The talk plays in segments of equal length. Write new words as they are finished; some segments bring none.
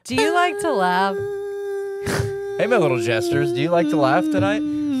Do you like to laugh? Hey, my little jesters, do you like to laugh tonight?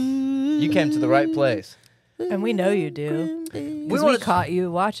 You came to the right place. And we know you do. Because we caught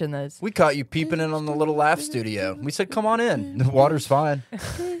you watching this. We caught you peeping in on the little laugh studio. We said, come on in. The water's fine.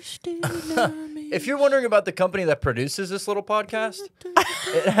 If you're wondering about the company that produces this little podcast,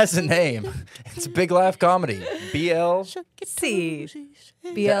 it has a name. It's Big Laugh Comedy. BLC.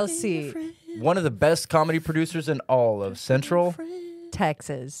 One of the best comedy producers in all of Central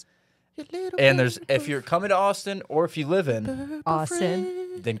Texas. And if you're coming to Austin or if you live in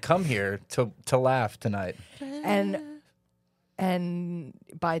Austin, then come here to laugh tonight. And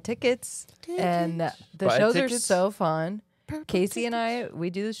buy tickets. And the shows are so fun. Casey and I, we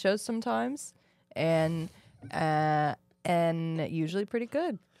do the shows sometimes, and usually pretty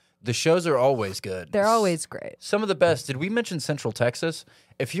good. The shows are always good. They're always great. Some of the best. Did we mention Central Texas?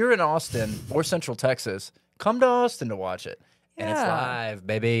 If you're in Austin or Central Texas, come to Austin to watch it. And it's live,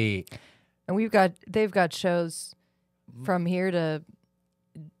 baby. And they've got shows from here to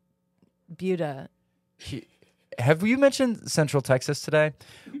Buda. Have you mentioned Central Texas today?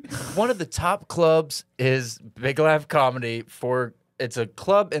 One of the top clubs is Big Laugh Comedy. It's a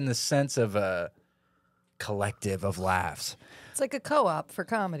club in the sense of a collective of laughs. It's like a co-op for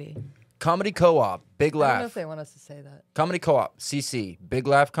comedy. Comedy co-op, Big Laugh. I don't know if they want us to say that. Comedy co-op, CC, Big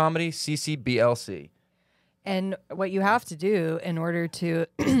Laugh Comedy, CCBLC. And what you have to do in order to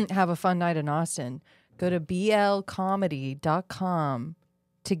have a fun night in Austin, go to blcomedy.com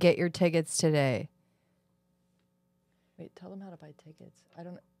to get your tickets today. Wait, tell them how to buy tickets. I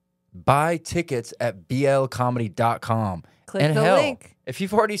don't know. Buy tickets at blcomedy.com. Click the link. If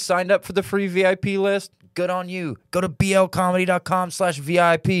you've already signed up for the free VIP list, good on you. Go to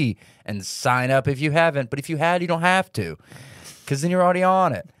blcomedy.com/VIP and sign up if you haven't. But if you had, you don't have to, because then you're already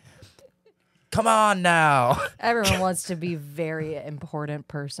on it. Come on now. Everyone wants to be very important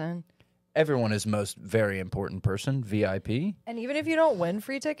person. Everyone is most very important person, VIP. And even if you don't win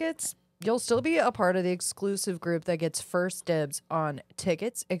free tickets, you'll still be a part of the exclusive group that gets first dibs on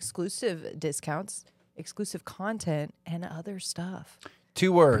tickets, exclusive discounts, exclusive content, and other stuff.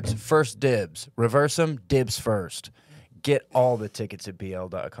 2 words, first dibs. Reverse them, dibs first. Get all the tickets at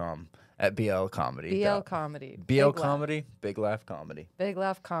bl.com, at BL Comedy. BL Comedy. BL Comedy, Big Laugh Comedy. Big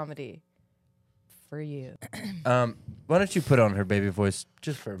Laugh Comedy. For you. Why don't you put on her baby voice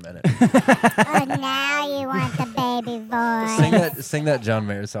just for a minute? Oh, now you want the baby voice. Sing that John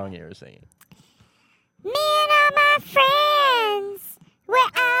Mayer song you were singing. Me and all my friends, we're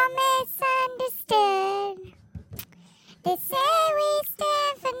all misunderstood. They say we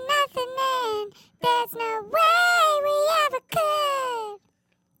stand for nothing and there's no way we ever could.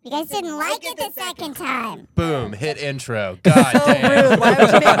 You guys didn't like it the second time. Boom, hit intro. God So damn. rude. Why would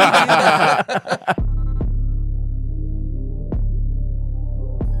you make me do that?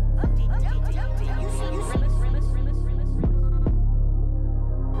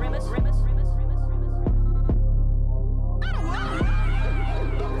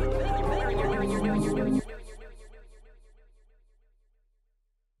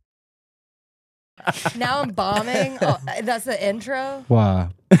 Now I'm bombing. Oh, that's the intro. Why?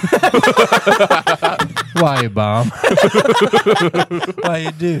 Why you bomb? Why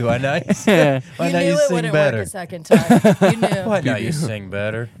you do? I know you sing. Why You not knew you it sing wouldn't better? work a second time. You knew. Why not you sing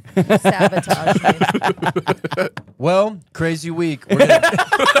better? Sabotage me. Well, crazy week. We're gonna...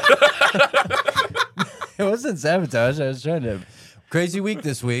 It wasn't sabotage. I was trying to. Crazy week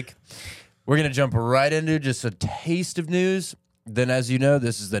this week. We're going to jump right into just a taste of news. Then, as you know,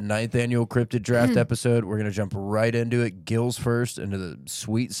 this is the 9th annual Cryptid Draft episode. We're going to jump right into it, gills first, into the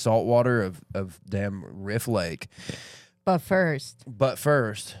sweet salt water of damn Riff Lake. But first,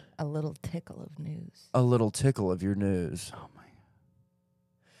 a little tickle of news. A little tickle of your news. Oh, my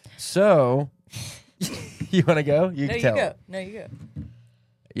God. So, you want to go? You can tell. No, you go.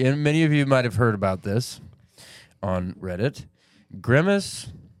 Yeah, many of you might have heard about this on Reddit.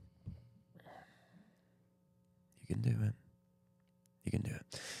 Grimace. You can do it. You can do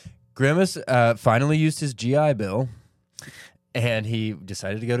it. Grimace finally used his GI Bill, and he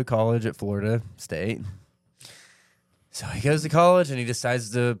decided to go to college at Florida State. So he goes to college, and he decides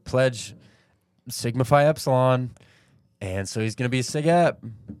to pledge Sigma Phi Epsilon, and so he's going to be a Sig Ep.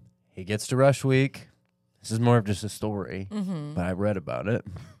 He gets to Rush Week. This is more of just a story, but I read about it.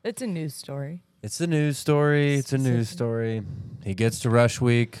 It's a news story. It's a news story. It's a news story. He gets to Rush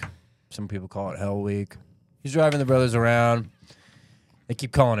Week. Some people call it Hell Week. He's driving the brothers around. They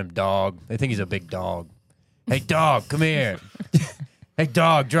keep calling him Dog. They think he's a big dog. Hey, dog, come here. Hey,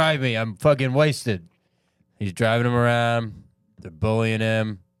 dog, drive me. I'm fucking wasted. He's driving him around. They're bullying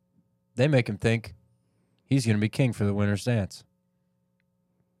him. They make him think he's going to be king for the winner's dance.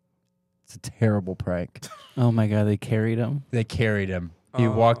 It's a terrible prank. Oh my God, they carried him. They carried him. He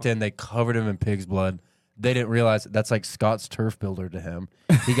walked in. They covered him in pig's blood. They didn't realize that's like Scott's turf builder to him.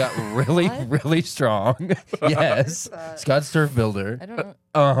 He got really, really strong. Yes. Scott's turf builder. I don't know.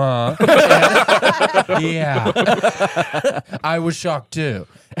 Uh-huh. Yeah. I was shocked too.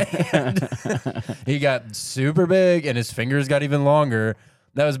 And he got super big and his fingers got even longer.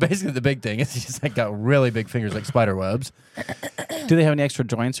 That was basically the big thing. Is he just like got really big fingers like spider webs. Do they have any extra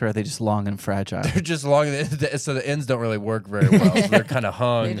joints or are they just long and fragile? They're just long, so the ends don't really work very well. So they're kind of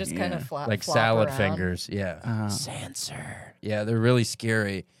hung. They just kind of flop like flop salad around. fingers. Yeah. Sensor. Yeah, they're really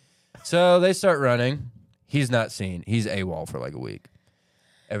scary. So they start running. He's not seen. He's AWOL for like a week.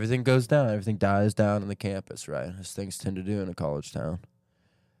 Everything goes down. Everything dies down on the campus, right? As things tend to do in a college town.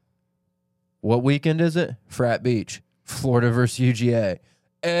 What weekend is it? Frat Beach. Florida versus UGA.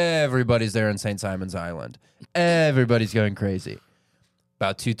 Everybody's there in St. Simon's Island. Everybody's going crazy.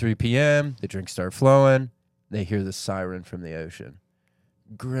 About 2, 3 p.m., the drinks start flowing. They hear the siren from the ocean.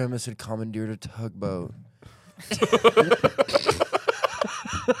 Grimace had commandeered a tugboat.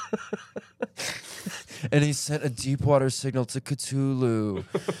 And he sent a deep water signal to Cthulhu.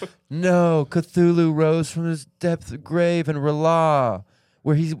 No, Cthulhu rose from his depth grave in R'lah,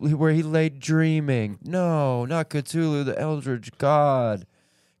 where he lay dreaming. No, not Cthulhu, the eldritch god.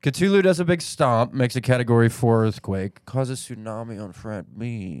 Cthulhu does a big stomp, makes a Category 4 earthquake, causes tsunami on Frat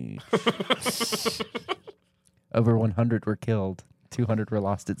Beach. Over 100 were killed. 200 were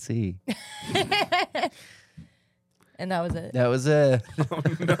lost at sea. And that was it. That was it. Oh,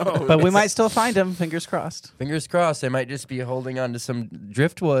 no. But we might still find him. Fingers crossed. Fingers crossed. They might just be holding on to some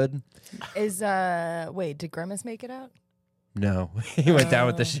driftwood. Is wait, did Grimace make it out? No, he went down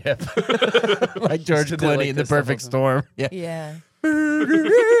with the ship, like George Did they Clooney like in The this the whole Perfect time? Storm. Yeah. Yeah.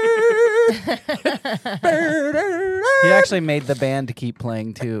 He actually made the band to keep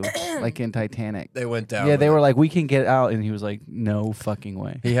playing too, like in Titanic. They went down. Yeah, they with were it. like, we can get out. And he was like, no fucking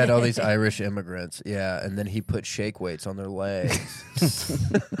way. He had all these Irish immigrants. Yeah, and then he put shake weights on their legs.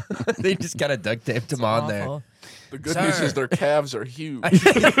 They just kind of duct taped them on there. Awful. The good news is their calves are huge.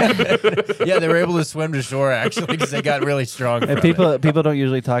 Yeah, they were able to swim to shore actually because they got really strong. And from it. people don't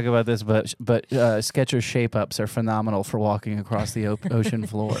usually talk about this, but Skechers shape ups are phenomenal for walking across the ocean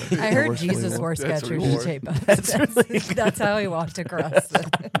floor. I heard Jesus wore That's Skechers really to shape up. That's how he walked across.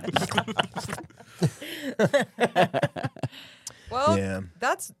 Well, Yeah.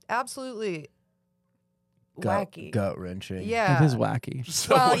 that's absolutely wacky. gut wrenching. Yeah. It is wacky.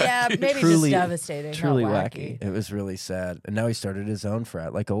 So Well, wacky. yeah, maybe Truly- just devastating. truly not wacky. It was really sad, and now he started his own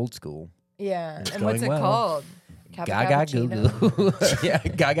frat, like old school. Yeah. It's And what's going it well. called? Gaga goo Cappuccino? goo. Yeah,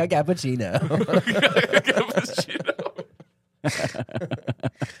 Gaga cappuccino.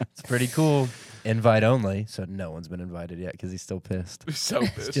 It's pretty cool. Invite only, so no one's been invited yet because he's still pissed. So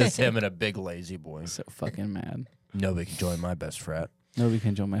It's pissed. just him and a big lazy boy. So fucking mad. Nobody can join my best frat. Nobody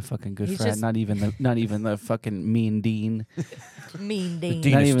can join my fucking good He's frat. just- Not even the fucking mean dean. Mean The Dean.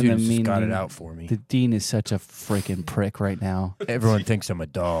 dean Not of even the students just mean got it dean. out for me. The dean is such a freaking prick right now. Everyone thinks I'm a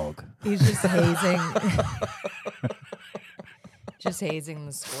dog. He's just hazing. Just hazing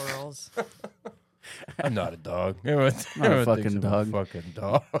the squirrels. I'm not a dog. Everyone Not a everyone thinks fucking I'm dog. fucking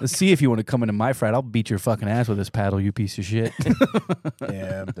dog. Let's see if you want to come into my frat. I'll beat your fucking ass with this paddle, you piece of shit.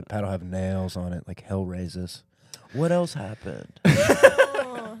 Yeah, the paddle have nails on it like hell raises. What else happened?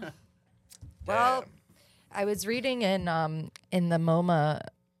 Well, I was reading in the MoMA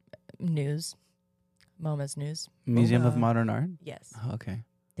news. MoMA's news. Museum of MoMA. Modern Art. Yes, Oh, okay.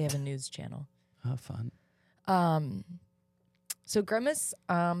 they have a news channel. Oh, fun. So Grimace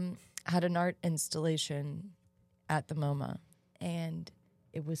had an art installation at the MoMA, and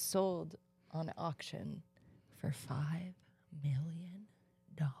it was sold on auction for $5 million.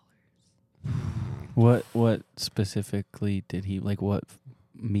 What specifically did he like? What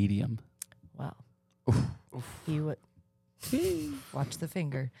medium? Wow. He would watch the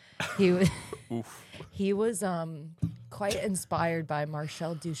finger. He was he was quite inspired by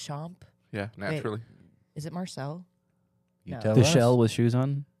Marcel Duchamp. Yeah, naturally. Is it Marcel? You No. tell The us. shell with shoes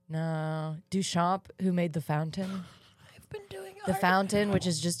on. No, Duchamp, who made the fountain. I've been doing The fountain, which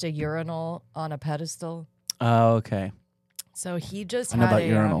is just a urinal on a pedestal. Oh, okay. So he just I know had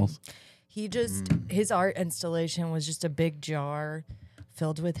about urinals. His art installation was just a big jar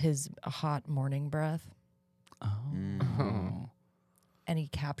filled with his hot morning breath, Oh. and he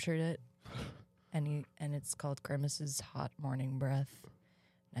captured it, and it's called Grimace's Hot Morning Breath,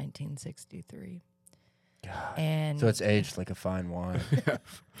 1963. And So it's aged like a fine wine.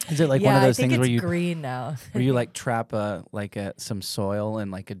 Is it like yeah, one of those I think things where it's you green now. where you like trap some soil in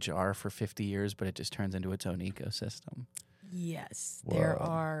like a jar for 50 years, but it just turns into its own ecosystem? Yes, there Whoa.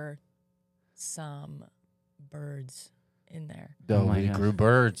 are some birds in there. Oh my he gosh. grew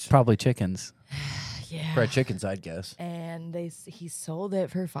birds. Probably chickens. Yeah. Fried chickens, I'd guess. And he sold it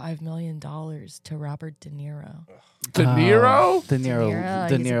for $5 million to Robert De Niro. De Niro? De Niro. Niro,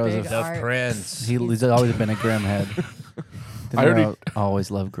 De he's a Niro's big a The art- prince. he's always been a grim head. De I already- Niro always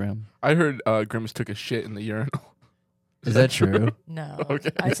loved grim. I heard Grimace took a shit in the urinal. Is that true? No.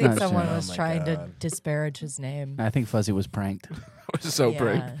 Okay. I It's think not someone true. was Oh my trying to God. disparage his name. I think Fuzzy was pranked. I was so Yeah.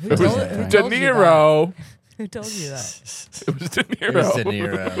 brave. Who It was told- who De told you that? Niro. Who told you that? It was De It Niro. was De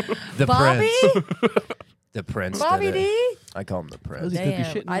Niro. The Bobby? prince. The prince. Bobby did it. D? I call him the prince. Fuzzy took a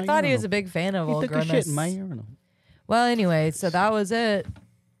Damn. shit in I my thought he was urinal. a big fan of He old took a shit Grimace. in my urinal. Well, anyway, so that was it.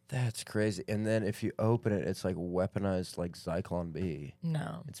 That's crazy. And then if you open it, it's like weaponized, like Zyklon B.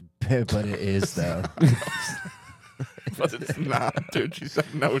 No. It's but it is though. But it's not, dude. She said,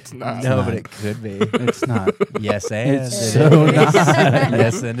 no, it's not. No, not. but it could be. It's not. Yes, and It's it so is. not.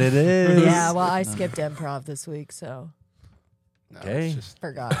 Yes, and it is. Yeah, well, I skipped improv this week, so No, Okay. it's just,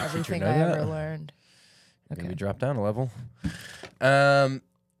 forgot everything know I that. ever learned. Maybe Okay. drop down a level.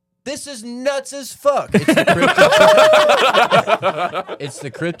 This is nuts as fuck. It's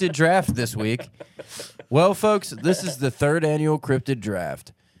the cryptid draft this week. Well, folks, this is the third annual cryptid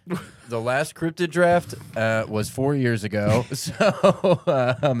draft. The last cryptid draft was 4 years ago, so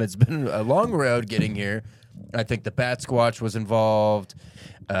it's been a long road getting here. I think the Bat Squatch was involved.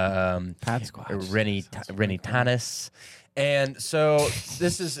 Pat Squatch. Rennie Tanis. And so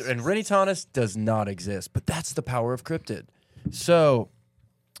this is, and Rennie Tanis does not exist, but that's the power of cryptid. So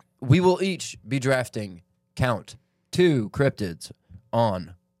we will each be drafting, count, 2 cryptids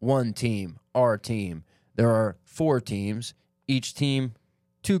on one team, our team. There are 4 teams, each team,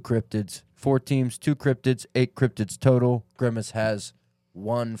 2 cryptids, 4 teams, 2 cryptids, 8 cryptids total. Grimace has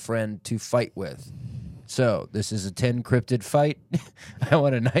 1 friend to fight with. So this is a 10 cryptid fight. I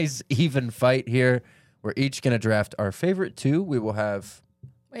want a nice even fight here. We're each going to draft our favorite 2. We will have,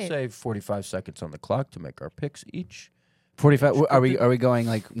 Wait. say, 45 seconds on the clock to make our picks each. 45. Are we going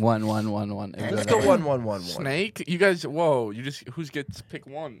like 1, 1, 1, 1? Let's go 1, 1, 1, 1. Snake? You guys, whoa. You just, who gets to pick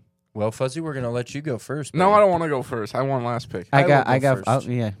one? Well, Fuzzy, we're going to let you go first. No, buddy. I don't want to go first. I want last pick. I I got. will go first.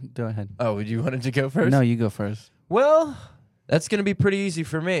 Yeah, go ahead. Oh, you wanted to go first? No, you go first. Well, that's going to be pretty easy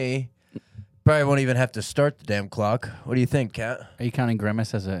for me. Probably won't even have to start the damn clock. What do you think, Kat? Are you counting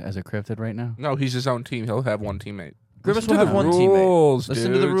Grimace as a cryptid right now? No, he's his own team. He'll have one teammate. Grimace Listen will to have the one rules, teammate.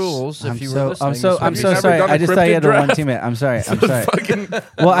 Listen to the dudes. rules. If I'm you were so listening, I'm this so would I'm be- so never sorry. done a I just thought you had cryptid a one draft? teammate. I'm sorry. I'm sorry. Fucking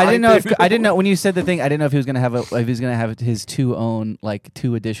Well, I didn't know if live I didn't know when you said the thing. I didn't know if he was gonna have his 2 own, like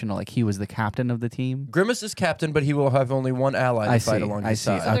 2 additional, like he was the captain of the team. Grimace is captain, but he will have only one ally to I fight see, along I his see.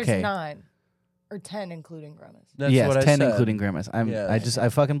 side. So Okay. there's 9 or 10, including Grimace. That's yes, what I 10 said. including Grimace. Yes. I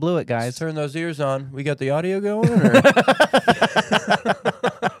fucking blew it, Guys, guys. turn those ears on. We got the audio going? Or?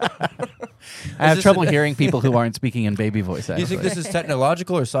 I have this trouble a- hearing people who aren't speaking in baby voice. Do you think actually. this is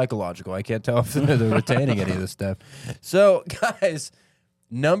technological or psychological? I can't tell if they're retaining any of this stuff. So, guys,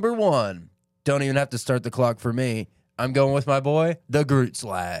 number 1, don't even have to start the clock for me. I'm going with my boy, the Groot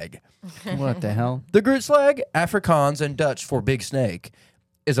Slag. What the hell? The Groot Slag, Afrikaans and Dutch for big snake,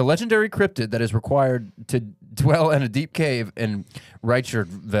 is a legendary cryptid that is required to dwell in a deep cave in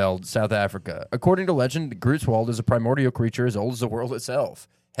Reicherveld, South Africa. According to legend, Grootswald is a primordial creature as old as the world itself.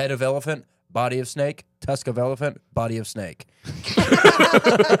 Head of elephant, body of snake, tusk of elephant, body of snake.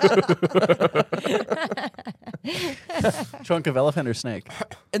 Trunk of elephant or snake?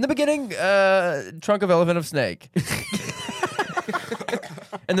 In the beginning, trunk of elephant of snake.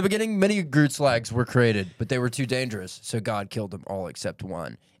 In the beginning, many Groot Slags were created, but they were too dangerous, so God killed them all except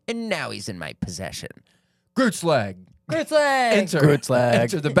one. And now he's in my possession. Groot Slag. Groot Slag! Enter, Groot Slag.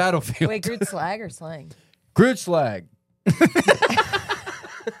 enter the battlefield. Wait, Groot Slag or slang? Groot Slag.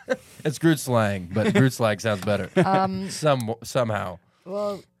 It's Groot Slang, but Groot Slag sounds better. Somehow.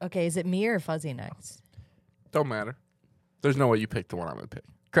 Well, okay, is it me or Fuzzy next? don't matter. There's no way you pick the one I'm gonna pick.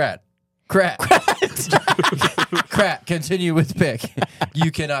 Krat. Krat, continue with pick.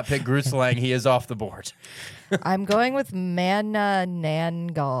 You cannot pick Groot Slang. He is off the board. I'm going with Mana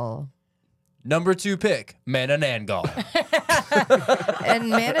Nangal. Number 2 pick, Mananangal. And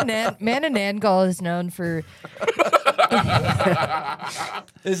Mana Nangal is known for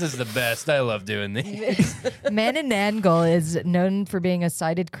This is the best. I love doing these. Manananggal is known for being a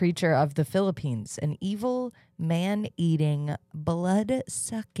sighted creature of the Philippines, an evil, man-eating,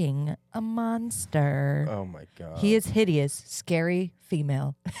 blood-sucking monster. Oh my god. He is hideous, scary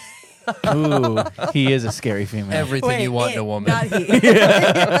female. Ooh, he is a scary female. Everything you want in a woman. Not he.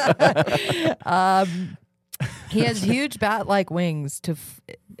 He has huge bat-like wings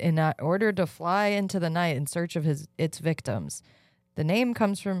in order to fly into the night in search of its victims. The name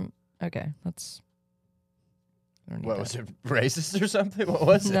comes from Okay, that's. I don't need What that. was it? Racist or something? What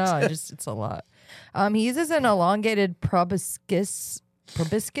was it? No, it's a lot. He uses an elongated proboscis,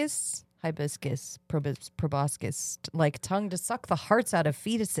 proboscis, like tongue to suck the hearts out of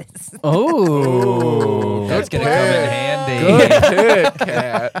fetuses. Oh. That's gonna come in handy. Good hit,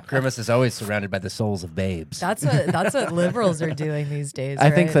 Cat. Grimace is always surrounded by the souls of babes. That's what liberals are doing these days. I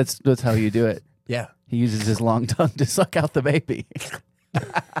think right? that's how you do it. Yeah. He uses his long tongue to suck out the baby.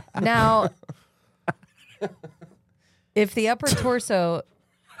 Now, if the upper torso,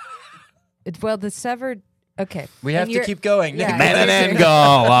 the severed. Okay, We have and to you're- keep going. Yeah, Manananggal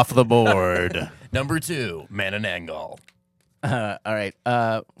off the board. Number 2, Manananggal. All right.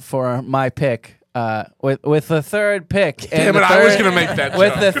 For my pick, with the third pick. Damn it, I was going to make that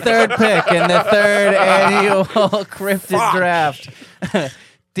With joke. the third pick in the third annual Cryptid Draft,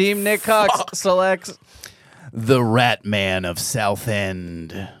 Team Nick Cox selects the Rat Man of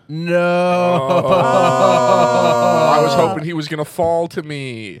Southend. No. I was hoping he was going to fall to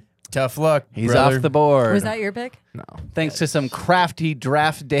me. Tough luck. He's brother. off the board. Was that your pick? No. Thanks to some crafty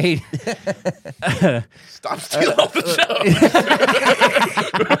draft date. Stop stealing all the jokes.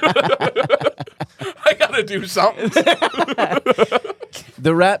 I got to do something.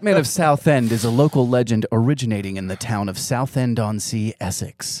 The Ratman of Southend is a local legend originating in the town of Southend-on-Sea,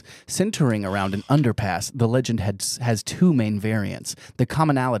 Essex. Centering around an underpass, the legend has two main variants, the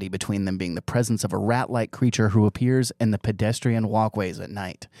commonality between them being the presence of a rat-like creature who appears in the pedestrian walkways at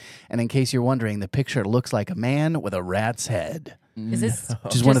night. And in case you're wondering, the picture looks like a man with a rat's head, Is this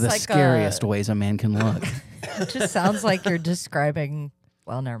which is one of the just like scariest ways a man can look. It just sounds like you're describing.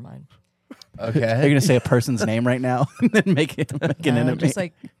 Well, never mind. Are you Okay. going to say a person's name right now and then make an enemy? Just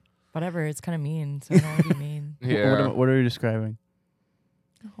like whatever. It's kind of mean. So I don't know what you mean. Yeah. What are you describing?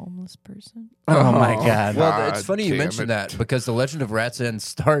 A homeless person. Oh, my God. Well, it's God funny you damn mentioned it. that because the Legend of Rat's End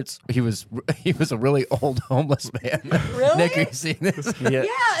starts. He was a really old homeless man. Really? Nick, have you seen this? Yeah.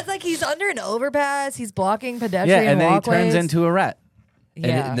 Yeah, it's like he's under an overpass. He's blocking pedestrian Yeah, and then he walkways. turns into a rat.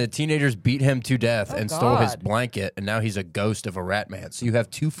 Yeah. And the teenagers beat him to death Oh, and stole his God. blanket, and now he's a ghost of a rat man. So you have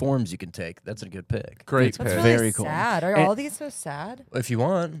two forms you can take. That's a good pick. Great That's pick. really Very cool. sad. Are And- all these so sad? If you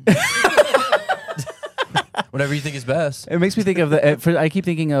want. Whatever you think is best. It makes me think of I keep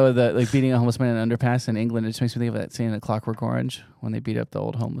thinking of the beating a homeless man in an underpass in England. It just makes me think of that scene in Clockwork Orange when they beat up the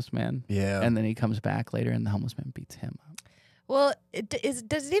old homeless man. Yeah. And then he comes back later and the homeless man beats him up. Well,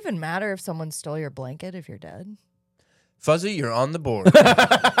 does it even matter if someone stole your blanket if you're dead? Fuzzy, you're on the board.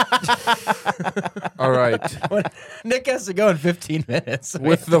 All right. Nick has to go in 15 minutes.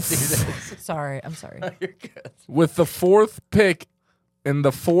 With the Sorry, I'm sorry. You're good. with the fourth pick in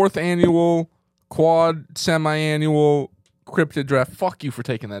the fourth annual quad semi-annual Cryptid Draft. Fuck you for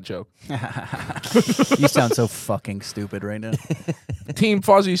taking that joke. You sound so fucking stupid right now. Team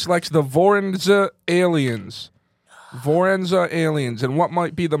Fuzzy selects the Vorenza aliens. Vorenza aliens, and what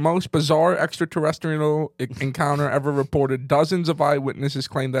might be the most bizarre extraterrestrial encounter ever reported. Dozens of eyewitnesses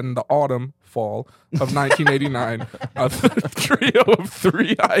claim that in the fall of 1989, a trio of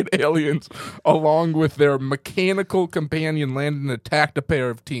three-eyed aliens, along with their mechanical companion, landed and attacked a pair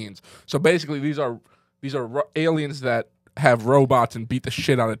of teens. So basically, these are aliens that have robots and beat the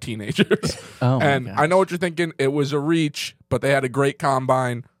shit out of teenagers. Oh my And gosh. I know what you're thinking. It was a reach, but they had a great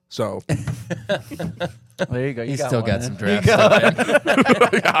combine. So There you go. You He's got still one got then. some drafts.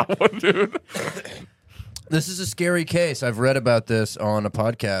 I got one, dude. This is a scary case. I've read about this on a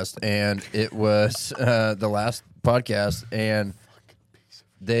podcast, and it was the last podcast, and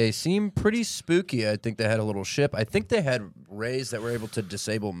they seem pretty spooky. I think they had a little ship. I think they had rays that were able to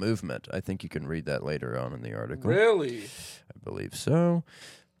disable movement. I think you can read that later on in the article. Really? I believe so.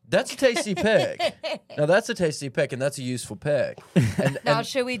 That's a tasty pick. Now, that's a tasty pick, and that's a useful pick. And, Now, and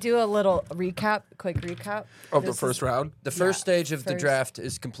should we do a little recap? Quick recap Of the This first is- round? the first stage of the first. draft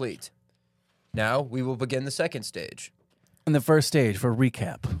is complete. Now, we will begin the second stage. In the first stage, for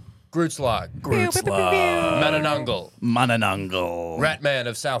recap. Grootslag. Manananggal. Manananggal. Ratman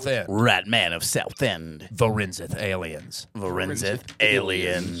of Southend. Ratman of Southend. Vorenzith aliens. Vorenzith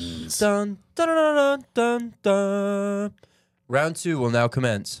aliens. Dun, dun, dun, dun, dun, dun. Round 2 will now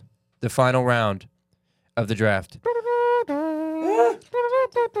commence. The final round of the draft.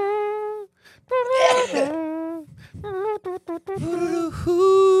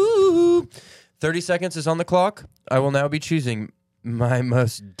 30 seconds is on the clock. I will now be choosing my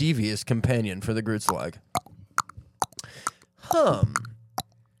most devious companion for the Grootslag.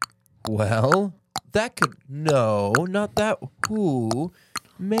 Well, that could... No, not that... Who?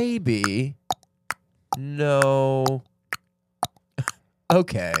 Maybe. No.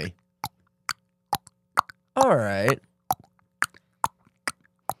 Okay. All right.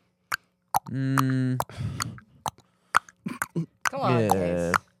 Come on, Yeah.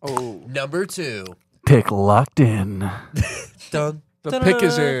 Case. Oh, Number 2. Pick locked in. Dun. the pick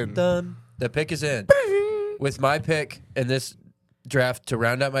is in. Dun. The pick is in. With my pick in this draft to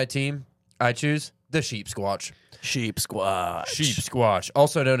round out my team, I choose the sheep squatch. Sheep squash. Sheep squash,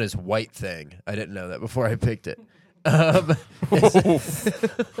 also known as white thing. I didn't know that before I picked it. Case.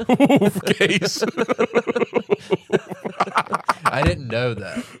 I didn't know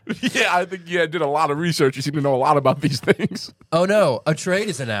that. Yeah, I think you did a lot of research. You seem to know a lot about these things. Oh no, a trade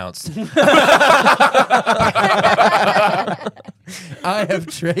is announced. I have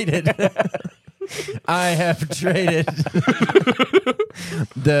traded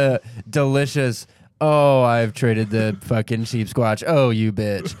the delicious. Oh, I've traded the fucking sheep squatch. Oh, you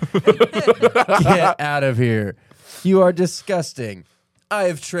bitch. Get out of here. You are disgusting. I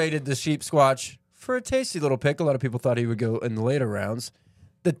have traded the sheep squatch for a tasty little pick. A lot of people thought he would go in the later rounds.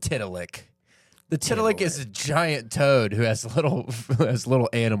 The titilic. The titilic is a giant toad who has little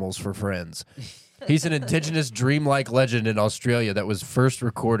animals for friends. He's an indigenous dreamlike legend in Australia that was first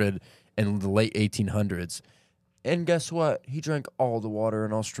recorded in the late 1800s. And guess what? He drank all the water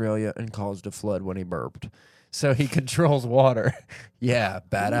in Australia and caused a flood when he burped. So he controls water. Yeah,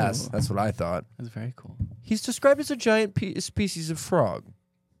 badass. That's what I thought. That's very cool. He's described as a giant species of frog.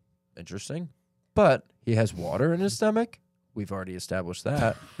 Interesting. But he has water in his stomach. We've already established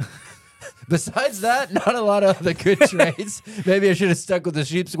that. Besides that, not a lot of other good traits. Maybe I should have stuck with the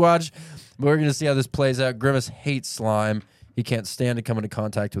sheep squatch. But we're going to see how this plays out. Grimace hates slime. He can't stand to come into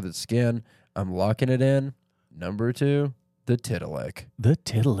contact with its skin. I'm locking it in. Number 2, the titilic. The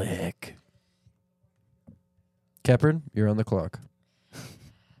titilic. Keprin, you're on the clock.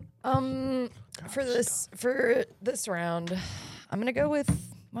 For this round, I'm gonna go with.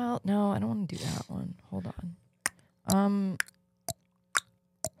 Well, no, I don't want to do that one. Hold on.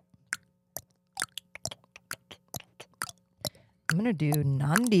 I'm gonna do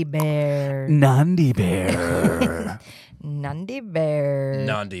Nandi Bear. Nandi bear. Nandi Bear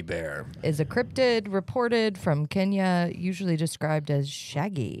Nandi bear. is a cryptid reported from Kenya, usually described as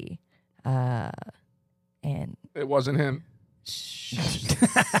shaggy. And It wasn't him.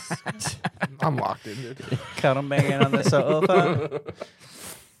 I'm locked in, dude. Cut him banging on the sofa.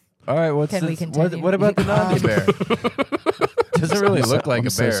 All right, what's Can we this? continue? What about the Nandi bear? Doesn't really look like I'm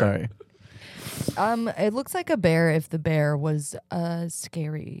a so bear. sorry. it looks like a bear if the bear was a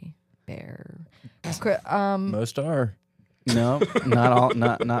scary bear. Most are. No, not all.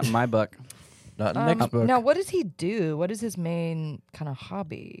 Not in my book. Not in Nick's book. Now, what does he do? What is his main kind of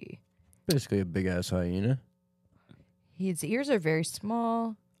hobby? Basically a big ass hyena. His ears are very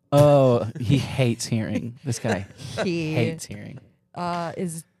small. Oh, he hates hearing. This guy He hates hearing.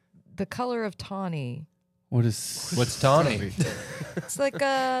 is the color of tawny. What is? What's tawny? It's like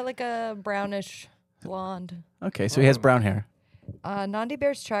a brownish blonde. Okay, so he has brown hair. Nandi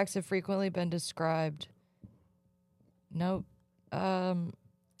bear's tracks have frequently been described. Nope.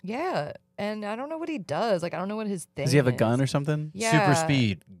 Yeah, and I don't know what he does. Like, I don't know what his thing is. Does he have a gun or something? Yeah. Super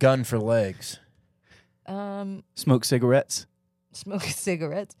speed. Gun for legs. Smoke cigarettes. Smoke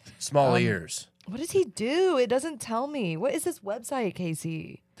cigarettes. Small Um, ears. What does he do? It doesn't tell me. What is this website,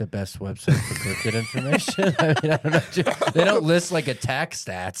 Casey? The best website for cryptid information. I mean, I don't know. They don't list like attack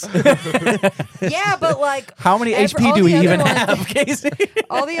stats. Yeah, but like How many all HP do the we other even ones- have, Casey?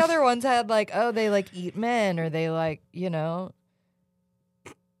 all the other ones had like, oh, they like eat men, or they like, you know.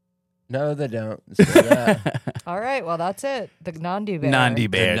 No, they don't. Say that. All right, well that's it. The Nandi bear. Nandi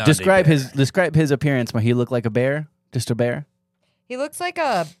bear. Nandi Describe bear. his appearance. When he look like a bear? Just a bear? He looks like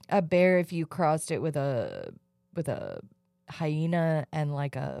a bear if you crossed it with a hyena and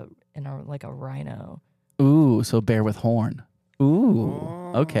like a rhino. Ooh, so bear with horn.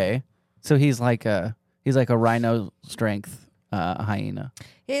 Ooh, okay. So he's like a rhino strength hyena.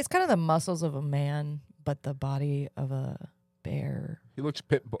 Yeah, it's kind of the muscles of a man, but the body of a bear. He looks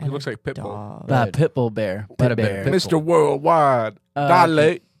pitbull. He and looks a like pitbull. dog. Right. Pit bull bear. Might Pit have been bear. Pit Mr. Worldwide.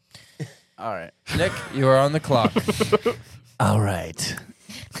 Dilate. All right. Nick, you are on the clock. All right.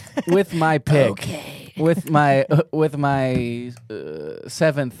 With my pick. Okay. With my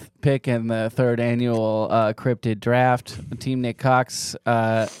seventh pick in the third annual Cryptid draft, Team Nick Cox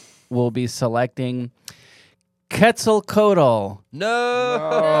will be selecting Quetzalcoatl. No.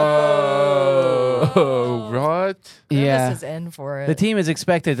 Oh, right. Yeah. This is in for it. The team is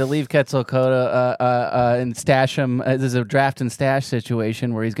expected to leave Quetzalcoatl and stash him. This is a draft and stash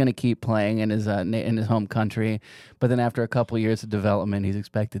situation where he's going to keep playing in his home country, but then after a couple years of development, he's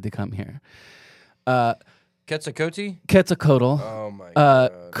expected to come here. Quetzalcoatl? Quetzalcoatl. Oh my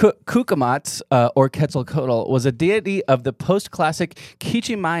god. Cucamatz, or Quetzalcoatl, was a deity of the post-classic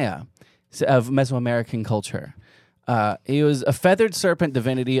Quichimaya. of Mesoamerican culture. He was a feathered serpent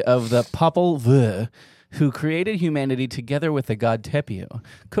divinity of the Popol Vuh, who created humanity together with the god Tepiu.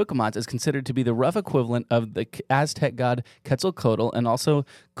 Cucamonte is considered to be the rough equivalent of the Aztec god Quetzalcoatl and also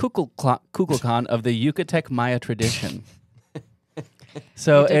Kukulkan of the Yucatec Maya tradition.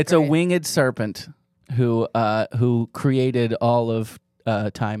 So it's a great. winged serpent who created all of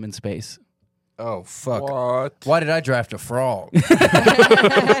time and space. Oh, fuck. What? Why did I draft a frog?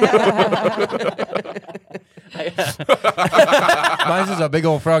 Mine's just a big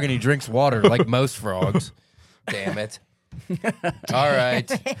old frog and he drinks water like most frogs. Damn it. All right.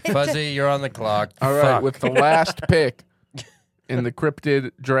 Fuzzy, you're on the clock. All right, Fuck. with the last pick in the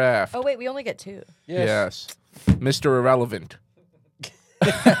cryptid draft. Oh wait, we only get 2. Yes. Mr. Irrelevant.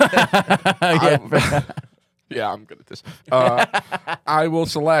 Yeah, I'm good at this. I will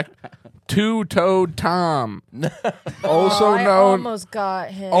select Two-Toed Tom, also I known almost got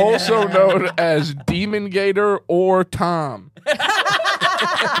him. also known as Demon Gator or Tom.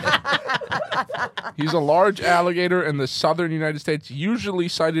 He's a large alligator in the southern United States, usually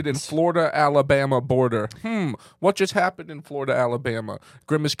sighted in Florida-Alabama border. What just happened in Florida, Alabama?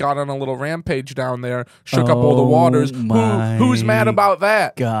 Grimace got on a little rampage down there, shook up all the waters. Who's mad about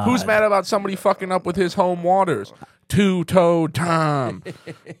that? God. Who's mad about somebody fucking up with his home waters? Two-Toed Tom.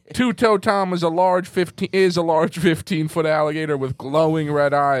 Two-Toed Tom is a large 15-foot alligator with glowing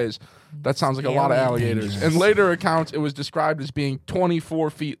red eyes. That sounds like a lot of alligators. In later accounts, it was described as being 24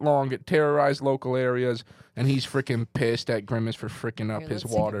 feet long. It terrorized local areas, and he's freaking pissed at Grimace for freaking up his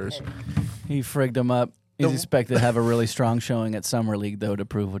waters. He frigged him up. He's expected to have a really strong showing at Summer League, though, to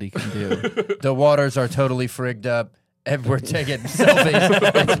prove what he can do. The waters are totally frigged up. And we're taking selfies.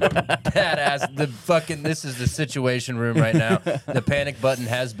 It's badass. This is the situation room right now. The panic button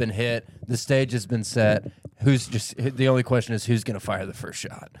has been hit. The stage has been set. The only question is who's going to fire the first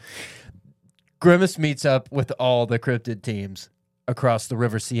shot. Grimace meets up with all the cryptid teams across the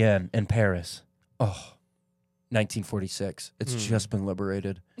River Seine in Paris. Oh, 1946. It's just been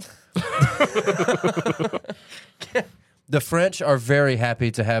liberated. The French are very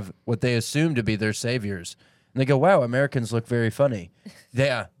happy to have what they assume to be their saviors. And they go, wow, Americans look very funny.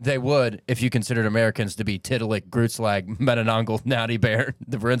 Yeah, they would if you considered Americans to be Tiddalik, Grootslag, Menanongle, Naughty Bear,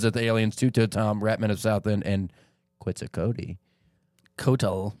 the Friends of the Aliens, Two-Toed Tom, Ratman of Southend, and Quetzalcoatl.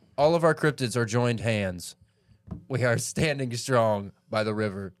 Kotal. All of our cryptids are joined hands. We are standing strong by the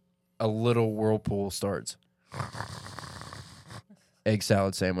river. A little whirlpool starts. Egg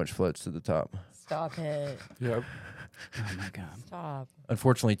salad sandwich floats to the top. Stop it. Yep. Oh, my God. Stop.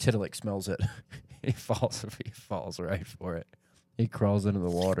 Unfortunately, Tiddalik smells it. He falls right for it. He crawls into the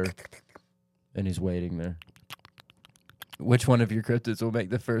water, and he's waiting there. Which one of your cryptids will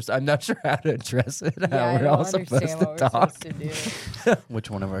make the first? I'm not sure how to address it. How we're all supposed to talk. Which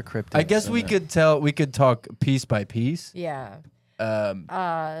one of our cryptids? I guess we could talk piece by piece. Yeah.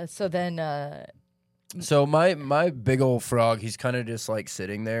 So then So my big old frog, he's kind of just like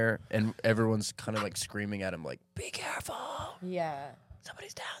sitting there, and everyone's kind of like screaming at him, like, "Be careful! yeah.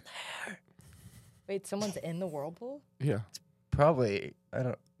 Somebody's down there." Wait, someone's in the whirlpool? Yeah. Probably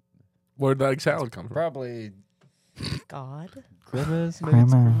Where'd the egg salad come from? probably God. Grimace. Maybe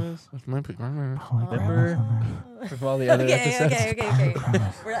it's Grimace. It might be Grimace. Remember from all the other episodes? Okay.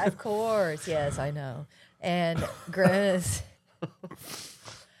 Of course, yes, I know. And Grimace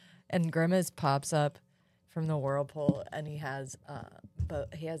pops up from the whirlpool, and he has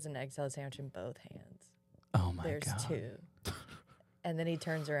an egg salad sandwich in both hands. Oh, my There's God. 2, and then he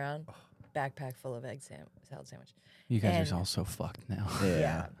turns around, backpack full of salad sandwich. You guys And- are all so fucked now.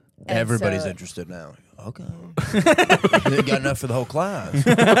 Yeah. And Everybody's so- interested now. Okay. They got enough for the whole class.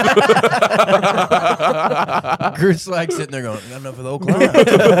 Groot's like sitting there going, got enough for the whole class.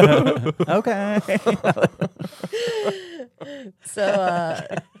 Okay. So,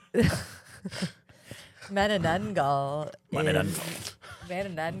 Menanongle.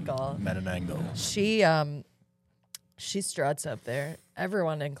 Menanongle. She struts up there.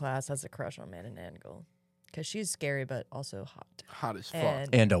 Everyone in class has a crush on Menanongle because she's scary but also hot. Hot as fuck.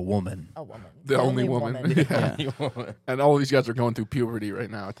 And a woman. A woman. The only woman. Yeah. Yeah. And all these guys are going through puberty right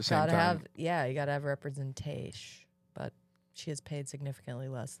now at the same time. You gotta have representation, but she is paid significantly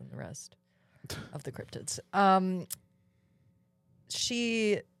less than the rest of the cryptids.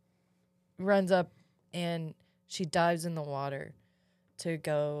 She runs up and she dives in the water to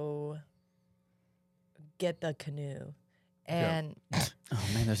go get the canoe. And Oh,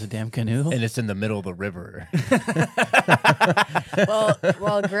 man, there's a damn canoe. And it's in the middle of the river.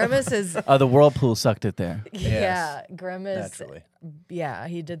 well, Grimace is The whirlpool sucked it there. yeah, Grimace. Naturally. Yeah,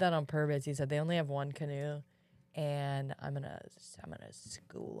 he did that on purpose. He said they only have one canoe, and I'm gonna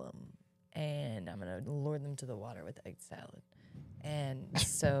school them and I'm going to lure them to the water with egg salad. And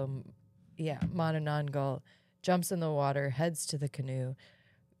so, yeah, Mononongal jumps in the water, heads to the canoe.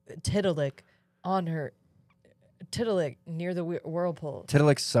 Tiddalik near the whirlpool.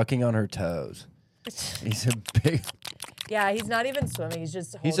 Tiddlik's sucking on her toes. He's a big. Yeah, he's not even swimming. He's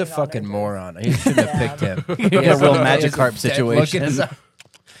just. He's a holding on fucking their moron. He shouldn't have picked him. a real He Magic has a Carp dead situation. look in his eye.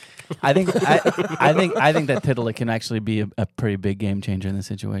 I think that Tiddalik can actually be a pretty big game changer in this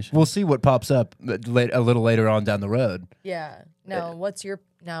situation. We'll see what pops up a little later on down the road. Yeah. Now, what's your?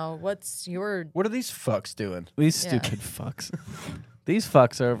 What are these fucks doing? These stupid fucks. These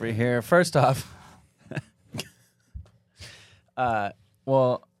fucks over here. First off,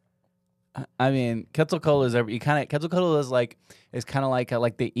 well, I mean, Quetzalcoatl is Quetzalcoatl is kind of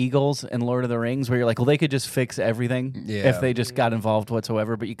like the Eagles in Lord of the Rings, where you're like, well, they could just fix everything if they just got involved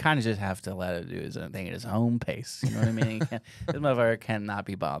whatsoever, but you kind of just have to let it do his own thing at his own pace. You know what I mean? This motherfucker cannot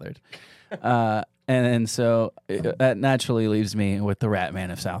be bothered. And so that naturally leaves me with the Rat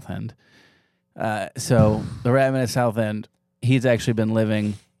Man of Southend. So the Rat Man of Southend, he's actually been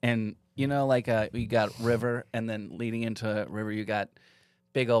living in, you you got river, and then leading into river, you got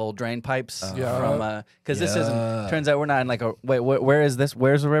big old drain pipes from because this isn't. Turns out we're not in like a wait. Where is this?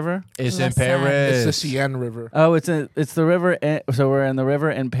 Where's the river? It's La in Seine. Paris. It's the Seine River. Oh, it's the river. So we're in the river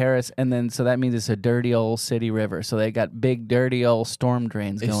in Paris, and then so that means it's a dirty old city river. So they got big dirty old storm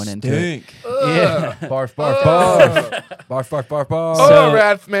drains going into it. Yeah. Barf, barf, barf. Barf, barf, barf, barf. So,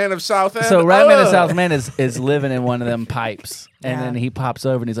 Rat Man of Southend. So Ratman of Southend is living in one of them pipes. And Yeah. then he pops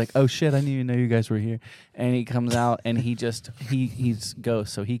over and he's like, "Oh shit, I didn't even know you guys were here." And he comes out and he's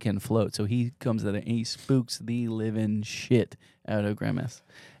ghost, so he can float. So he comes out and he spooks the living shit out of Grimace.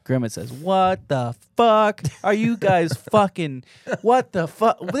 Grimace says, "What the fuck are you guys fucking? What the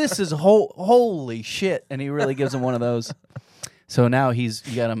fuck? This is holy shit!" And he really gives him one of those. So now you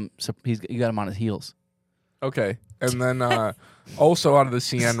got him on his heels. Okay. And then also out of the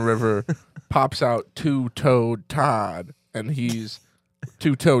Seine River pops out Two-Toed Todd. And he's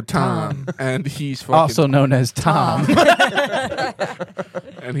Two-Toed Tom. And he's fucking... Also known as Tom.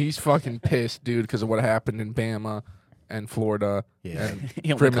 And he's fucking pissed, dude, because of what happened in Bama and Florida. Yeah. And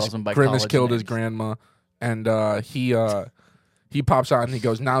He only calls them by Grimace college killed his names. grandma. And he pops out and he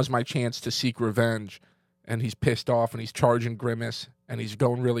goes, "Now's my chance to seek revenge." And he's pissed off and he's charging Grimace. And he's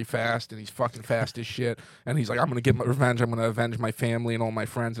going really fast, and he's fucking fast as shit. And he's like, "I'm going to get my revenge. I'm going to avenge my family and all my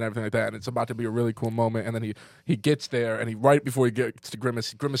friends and everything like that." And it's about to be a really cool moment. And then he gets there, and right before he gets to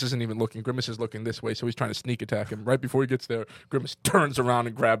Grimace isn't even looking. Grimace is looking this way, so he's trying to sneak attack him. Right before he gets there, Grimace turns around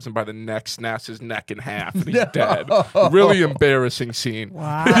and grabs him by the neck, snaps his neck in half, and he's dead. Really embarrassing scene.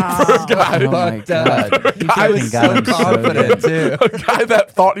 Wow. Guy, Oh my god! He guy fucking is got so him confident, so a guy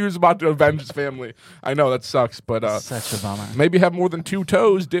that thought he was about to avenge his family. I know that sucks, but good. Such a bummer. maybe have more than 2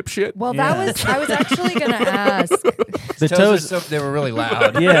 toes, dipshit. Well, Yeah. I was actually going to ask. The toes. they were really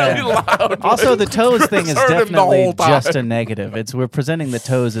loud. Yeah. Really loud. Also, the toes thing is Heard him the definitely whole time. just a negative. We're presenting the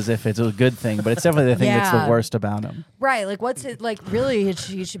toes as if it's a good thing, but it's definitely the thing that's Yeah. the worst about him. Right. Like, what's it like? Really,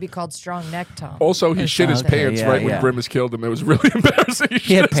 he should be called Strong Neck Tom. Also, he Or shit his something. pants Yeah, right when yeah. Grimace killed him. It was really embarrassing.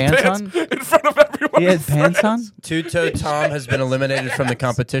 He had shit his pants on? in front of everyone. He had pants on. Two-Toed Tom has been eliminated from the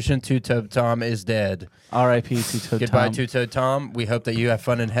competition. Two-Toed Tom is dead. R.I.P. Two-Toed Goodbye, Tom. Two-Toed Tom. We hope that you have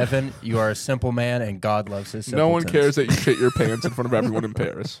fun in heaven. You are a simple man, and God loves his No one simpletons. cares that you shit your pants in front of everyone in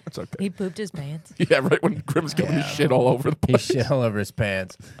Paris. It's okay. He pooped his pants. Yeah, right when Grimace killed him, he shit all over the He place. shit all over his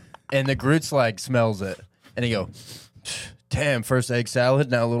pants. And the Groot's like smells it. And he go, "Damn, first egg salad,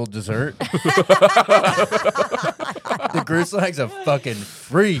 now a little dessert." The Groot's like's a fucking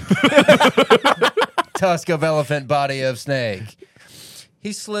freak. Tusk of elephant, body of snake.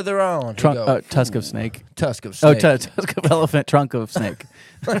 He slither on. He go, Tusk of snake. Tusk of Oh, snake. tusk of elephant, trunk of snake.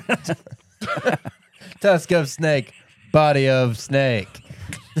 Tusk of snake, body of snake.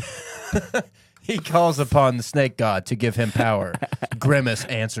 He calls upon the snake god to give him power. Grimace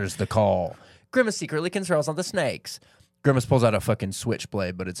answers the call. Grimace secretly controls all the snakes. Grimace pulls out a fucking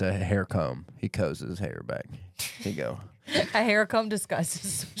switchblade, but it's a hair comb. He combs his hair back. Here you go. A hair comb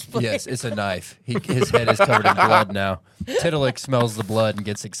disguises switchblade. Yes, it's a knife. His head is covered in blood now. Tiddalik smells the blood and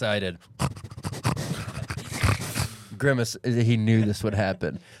gets excited. Grimace, he knew this would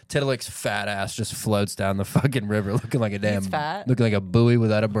happen. Tiddalik's fat ass just floats down the fucking river looking like a damn... fat? Looking like a buoy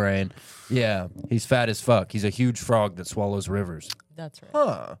without a brain. Yeah, he's fat as fuck. He's a huge frog that swallows rivers. That's right.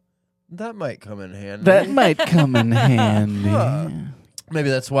 Huh. That might come in handy. That might come in handy. Maybe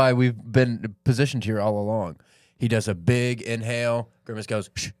that's why we've been positioned here all along. He does a big inhale. Grimace goes,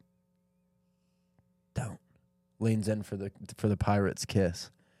 "Shh. Don't." Leans in for the pirate's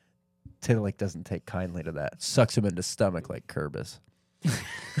kiss. Tiddalik doesn't take kindly to that. Sucks him into stomach like Kerbis.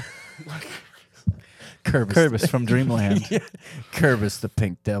 Kerbis from Dreamland. Yeah. Kerbis the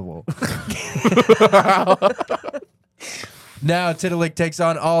pink devil. Now Tiddalik takes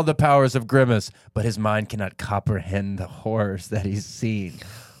on all the powers of Grimace, but his mind cannot comprehend the horrors that he's seen.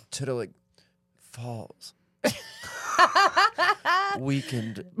 Tiddalik falls.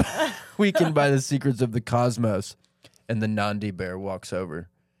 Weakened by the secrets of the cosmos. And the Nandi bear walks over,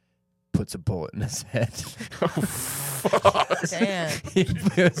 puts a bullet in his head. Damn. He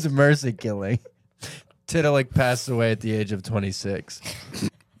was mercy killing. Tiddalik passed away at the age of 26.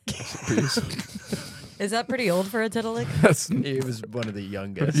 Is that pretty old for a Tiddalik? He was one of the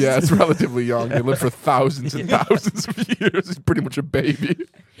youngest. Yeah, it's relatively young. They lived for thousands and thousands of years. He's pretty much a baby.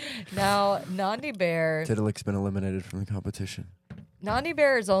 Now, Nandi Bear Tiddalik's been eliminated from the competition. Nandi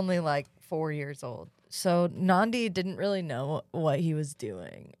Bear is only like 4 years old. So Nandi didn't really know what he was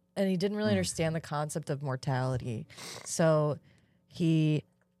doing. And he didn't really understand the concept of mortality. So he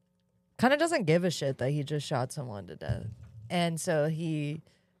kind of doesn't give a shit that he just shot someone to death. And so he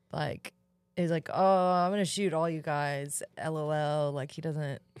like is like, oh, I'm going to shoot all you guys. LOL. Like he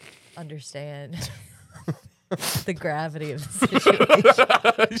doesn't understand the gravity of the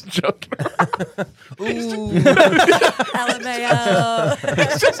situation. He's joking. LMAO.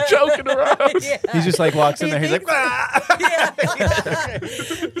 He's just joking around. Yeah. He just like walks in there. He's like,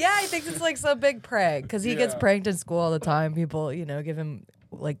 yeah, he thinks it's like some big prank because he gets pranked in school all the time. People, give him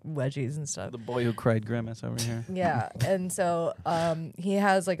like wedgies and stuff. the boy who cried Grimace over here. Yeah, and so he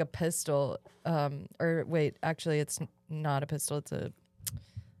has like a pistol. Or wait, actually, it's not a pistol. It's a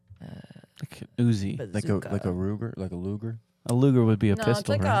Like Uzi. bazooka. Like a Ruger, like a Luger. A Luger would be a No, pistol, it's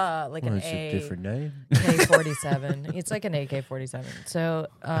like right? like Or an is it a different name? AK-47. It's like an AK-47. So,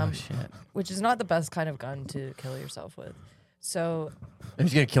 Oh shit! which is not the best kind of gun to kill yourself with. So,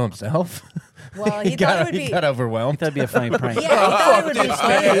 He's gonna kill himself. well, he thought it would he be. got overwhelmed. That'd be a funny prank. Yeah, he thought it would be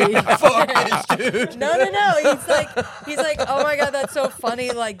funny. Fuck this dude. No. He's like, oh my god, that's so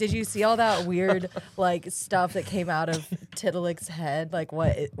funny. Like, did you see all that weird like stuff that came out of Tiddalik's head? Like,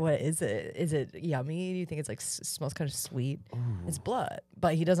 what is it? Is it yummy? Do you think it's like smells kind of sweet? It's blood,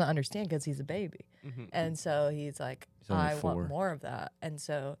 but he doesn't understand because he's a baby, and so he's like, only I 4. want more of that. And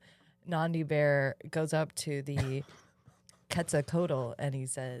so Nandi Bear goes up to the Quetzalcoatl and he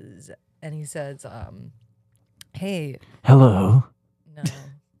says, hey, Hello. no.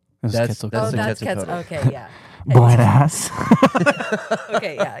 That's Oh, the that's Quetzalcoatl. Okay, yeah. Buenas.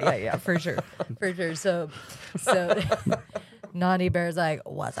 Okay, yeah, for sure. So Nandi Bear's like,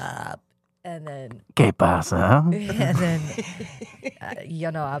 what's up? And then, ¿Qué pasa? yo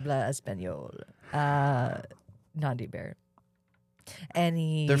no habla español. Nandi Bear.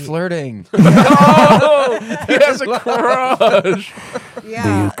 And They're flirting. Oh, he has a crush.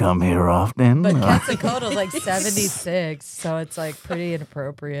 yeah. come here often? But Quetzalcoatl's like 76, so it's like pretty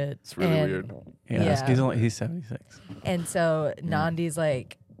inappropriate. It's really weird. Yeah, he's 76. And so Nandi's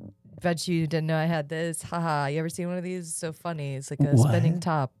like, bet you didn't know I had this. Haha, you ever seen one of these? It's so funny. It's like a What? spinning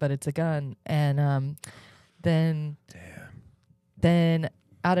top, but it's a gun. And then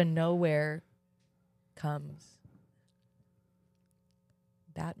out of nowhere comes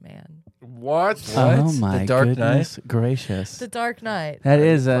Batman. What? Oh my The Dark goodness gracious! The Dark Knight. That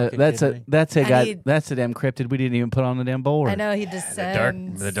is a fucking that's kidding a me? that's a And guy he- that's a damn cryptid we didn't even put on the damn board. I know he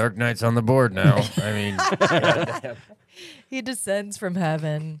descends. The Dark Knight's on the board now. I mean, He descends from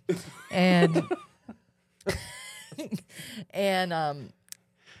heaven, and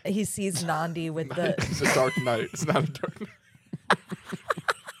he sees Nandi with the. It's a dark night. It's not a dark night.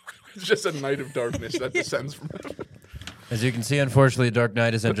 It's just a night of darkness that descends from heaven. as you can see, unfortunately, Dark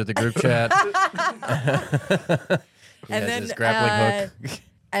Knight has entered the group chat. He And has then, his grappling hook.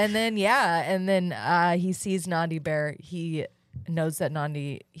 And then he sees Nandi Bear. He knows that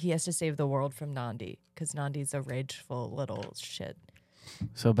he has to save the world from Nandi because Nandi's a rageful little shit.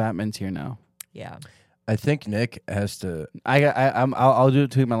 So Batman's here now. Yeah. I think Nick has to, I'll do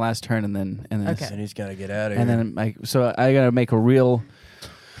it to my last turn and then Okay. and he's got to get out of and here. then so I gotta make a real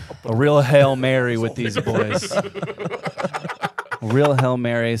Hail Mary with these boys. A real Hail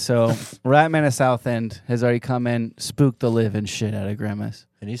Mary. So Ratman of Southend has already come in, spooked the living shit out of Grimace.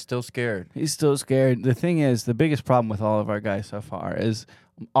 And he's still scared. He's still scared. The thing is, the biggest problem with all of our guys so far is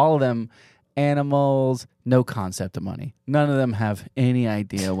all of them animals, no concept of money. None of them have any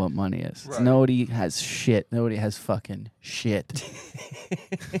idea what money is. Right. Nobody has shit. Nobody has fucking shit.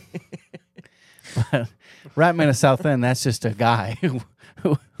 But Ratman of Southend, that's just a guy who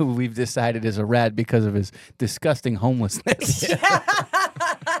we've decided is a rat because of his disgusting homelessness.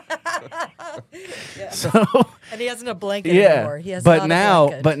 So And he hasn't a blanket yeah, anymore. He has not a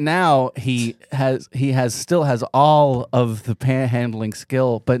blanket. but now he still has all of the panhandling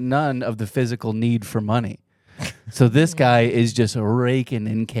skill, but none of the physical need for money. So this guy is just raking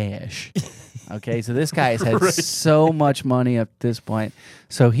in cash. Okay, so this guy has had so much money at this point.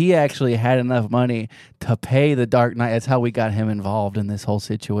 So he actually had enough money to pay the Dark Knight. That's how we got him involved in this whole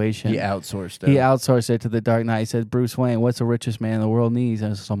situation. He outsourced it. He outsourced it to the Dark Knight. He said, Bruce Wayne, what's the richest man in the world needs?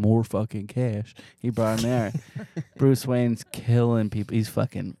 And some more fucking cash. He brought him there. Bruce Wayne's killing people. He's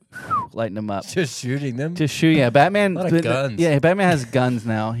fucking lighting them up. Just shooting them. Just shoot, yeah. Batman. A lot of guns. Yeah, Batman has guns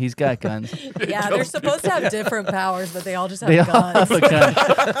now. He's got guns. Yeah, they're supposed to have different powers, but they all just have They all guns. have a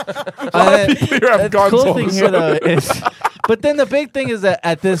gun. People have The guns cool all thing of a here, though, sudden. is, but then the big thing is that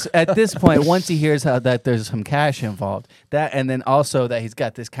at this point, once he hears that there's some cash involved, that and then also that he's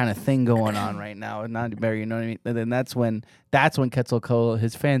got this kind of thing going on right now, and not Barry, you know what I mean? And then that's when Quetzalcoatl,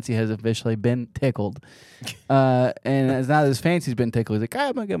 his fancy has officially been tickled, and as now his fancy's been tickled, he's like,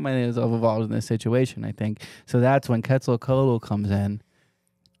 I'm gonna get myself involved in this situation. I think so. That's when Quetzalcoatl comes in.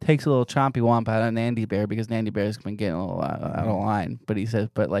 Takes a little chompy womp out of Nandy Bear because Nandy Bear's been getting a little out of line. But he says,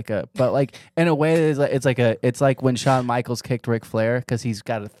 but in a way, it's like when Shawn Michaels kicked Ric Flair because he's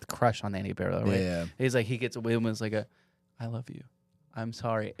got a crush on Nandy Bear, though, right? Yeah. He's like he gets away with it's like I love you, I'm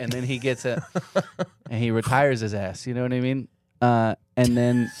sorry, and then he gets and he retires his ass. You know what I mean? And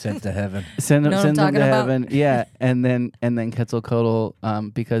then Sent to heaven. send him Know what I'm to talking about? heaven. Yeah, and then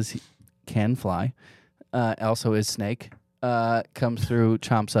Quetzalcoatl, because he can fly, also is snake. Comes through,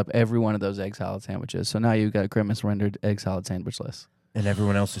 chomps up every one of those egg salad sandwiches. So now you've got a Grimace rendered egg salad sandwich list. And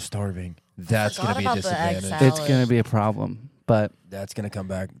everyone else is starving. That's going to be a Forgot about the egg disadvantage. salad. It's going to be a problem. But That's going to come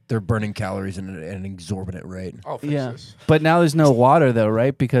back. They're burning calories at an exorbitant rate. I'll fix yeah, this. but now there's no water though,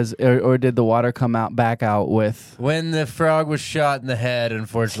 right? Because or did the water come back out with? When the frog was shot in the head,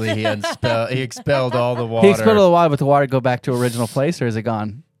 unfortunately, he expelled all the water. He expelled all the water, but the water go back to original place, or is it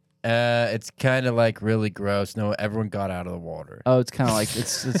gone? It's kind of like really gross. No, everyone got out of the water. Oh, it's kind of like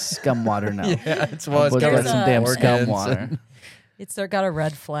it's scum water now. Yeah, it's We'll covered get some damn scum organs water. and- It's got a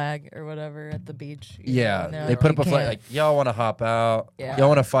red flag or whatever at the beach. Yeah, You know, they put up you a flag can't- like, y'all want to hop out? Yeah. Y'all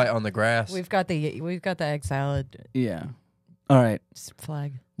want to fight on the grass? We've got the egg salad Yeah. All right.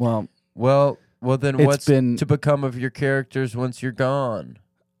 flag. Well, Well, then It's what's been- to become of your characters once you're gone?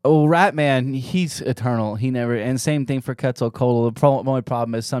 Ratman, he's eternal. He never. And same thing for Quetzalcoatl. The only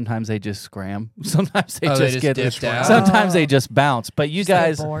problem is sometimes they just scram. Sometimes they Oh, just they get. dipped out? Sometimes they just bounce. But you Just get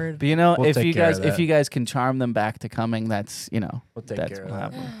guys, bored. but you know, We'll take care of if that. you guys can charm them back to coming, that's We'll take that's care of what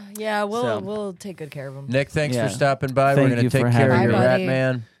that. happened. Yeah, So- we'll take good care of them. Nick, thanks Yeah. for stopping by. Thank We're going you to take for care of having your me. rat Bye,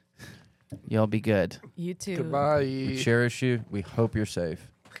 man. You'll be good. You too. Goodbye. We cherish you. We hope you're safe.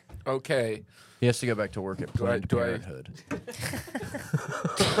 Okay. He has to go back to work at Planned do I- Parenthood.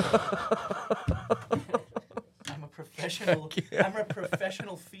 I'm a professional. I'm a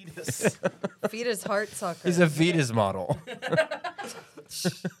professional fetus. Fetus heart sucker. He's a fetus model.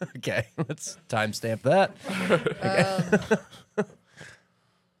 Okay, let's timestamp that.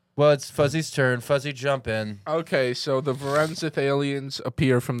 Well, it's Fuzzy's turn. Fuzzy, jump in. Okay, so the Varenzith aliens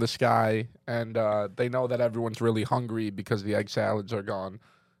appear from the sky, and they know that everyone's really hungry because the egg salads are gone.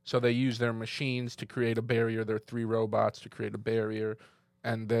 So they use their machines to create a barrier. Their 3 robots to create a barrier,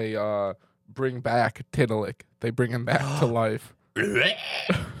 and they bring back Tiddalik. They bring him back to life.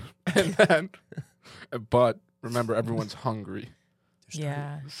 And then, but remember, everyone's hungry.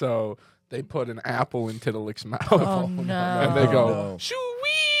 Yeah. So they put an apple in Tiddalik's mouth. Oh, no. And they go, no.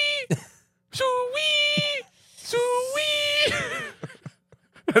 shoo-wee, shoo-wee, shoo-wee.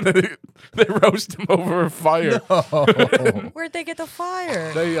 And then they roast him over a fire. Where'd they get the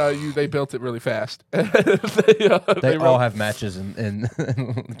fire? They built it really fast. they They all have matches and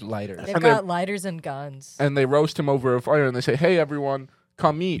lighters. They've and got lighters and guns. and they roast him over a fire, and they say, "Hey, everyone,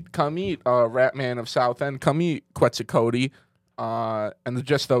 come eat, Ratman of Southend, come eat Quetzalcoatl." And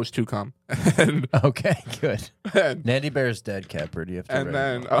just those two come. and Okay, good. and, Nandy Bear's dead, Capper. Do you have to and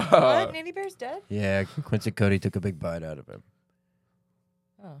then What? Nanny Bear's dead? Yeah, Quincy Cody took a big bite out of him.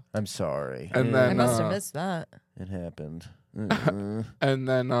 Oh. I'm sorry. And I then, must have missed that. It happened. and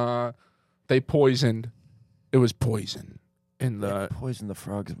then they poisoned. It was poison in the. Poison the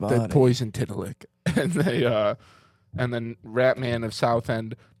frog's They body. poisoned Tiddalik, and then Ratman of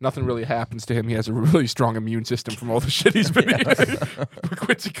Southend. Nothing really happens to him. He has a really strong immune system from all the shit he's been eating. But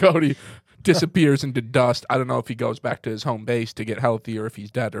Quincy Cody disappears into dust. I don't know if he goes back to his home base to get healthy or if he's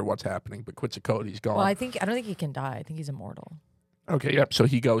dead or what's happening. But Quincy Cody's gone. Well, I don't think he can die. I think he's immortal. Okay, yep. So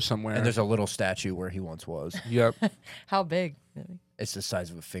he goes somewhere. And there's a little statue where he once was. Yep. How big? It's the size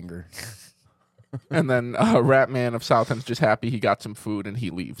of a finger. And then Ratman of Southend's just happy he got some food and he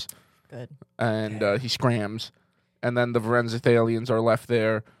leaves. Good. and he scrams. And then the Forensic aliens are left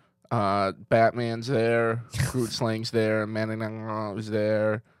there. Batman's there, Groot Slang's there, Manning is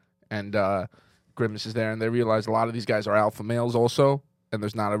there, and Grimace is there. And they realize a lot of these guys are alpha males also, and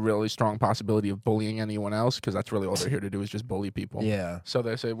there's not a really strong possibility of bullying anyone else because that's really all they're here to do is just bully people. Yeah. So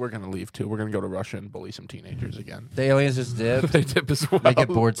they say, we're going to leave too. We're going to go to Russia and bully some teenagers again. The aliens just dip. They dip as well. They get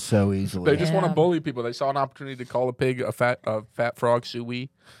bored so easily. They just want to Yeah. bully people. They saw an opportunity to call a pig a fat frog suey,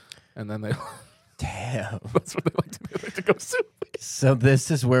 and then they Damn. that's what they like to do. They like to go suey. So this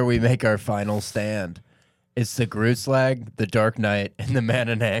is where we make our final stand. It's the Groot Slag, the Dark Knight, and the Man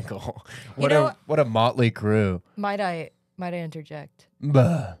in Ankle. What a motley crew. Might I interject?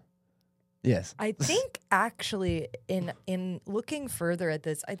 Bah. Yes. I think actually in looking further at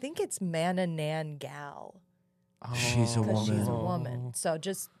this, I think it's Mana Nan Gal. She's a Because she's a woman. woman. So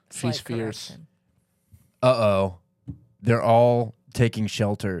just She's slight fierce. correction. Uh-oh. They're all taking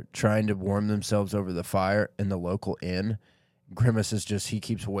shelter, trying to warm themselves over the fire in the local inn. Grimace is he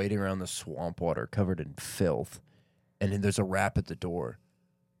keeps wading around the swamp water covered in filth. And then there's a rap at the door.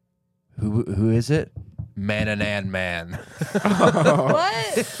 Who is it? Mananan Man.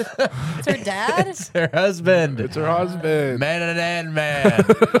 What? It's her dad? It's her husband. It's her husband. Mananan Man.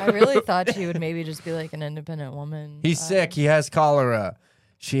 I really thought she would maybe just be like an independent woman. He's sick. He has cholera.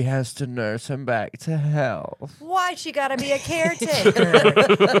 She has to nurse him back to health. Why she gotta be a caretaker?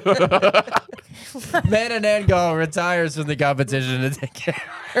 Mananangal retires from the competition to take care.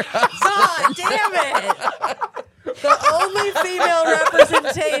 God damn it! The only female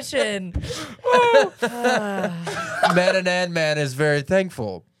representation. Mananan Man is very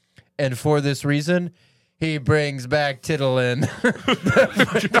thankful. And for this reason, he brings back Tiddlin.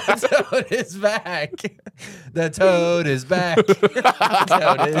 The toad is back. The toad is back. The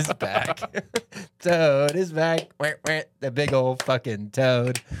toad is back. Toad is back. Wah, wah. The big old fucking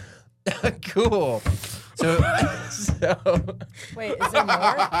toad. Cool. So, Wait, is there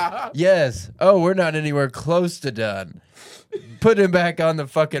more? yes. Oh, we're not anywhere close to done. Put him back on the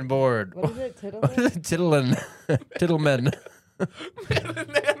fucking board. What is it, Tiddler? Tiddleman.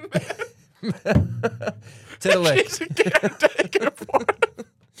 Tiddlick.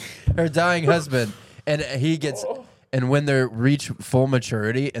 Her dying husband. And he gets, and when they reach full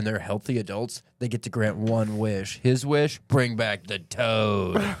maturity and they're healthy adults, they get to grant one wish. His wish, bring back the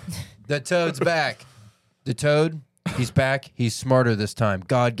toad. The toad's back. The toad, he's back. He's smarter this time.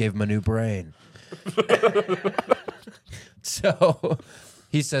 God gave him a new brain. So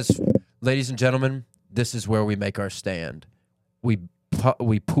he says, ladies and gentlemen, this is where we make our stand. We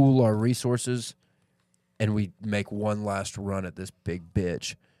pool our resources and we make one last run at this big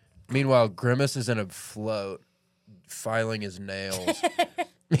bitch. Meanwhile, Grimace is in a float, filing his nails.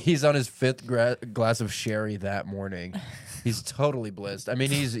 He's on his fifth glass of sherry that morning. He's totally blitzed. I mean,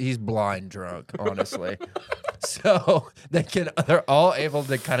 he's blind drunk, honestly. So they're all able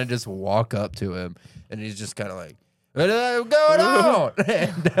to kind of just walk up to him, and he's just kind of like, "What's going on?"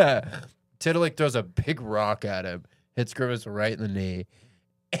 And Tiddlick throws a big rock at him, hits Grimace right in the knee,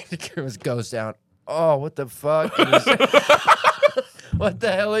 and Grimace goes down. Oh, what the fuck? And what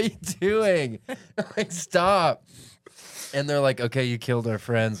the hell are you doing? Like, stop. And they're like, okay, you killed our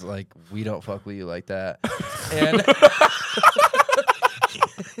friends. Like, we don't fuck with you like that. And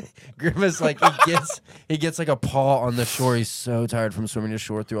Grimace, like, he gets like a paw on the shore. He's so tired from swimming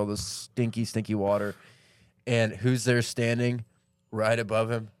ashore through all this stinky, stinky water. And who's there standing right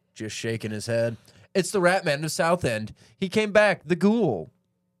above him, just shaking his head? It's the Rat Man of Southend. He came back, the ghoul.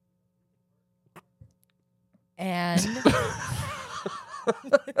 And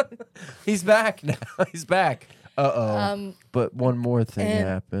He's back now. He's back. Uh-oh. But one more thing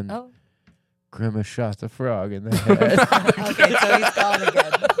happened. oh, Grimace shot the frog in the head. okay, so he's gone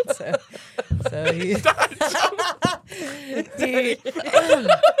again. So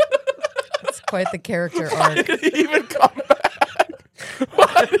it's quite the character arc. Did he even come back?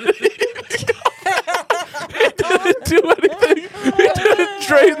 Why did he even come back? He didn't do anything. He didn't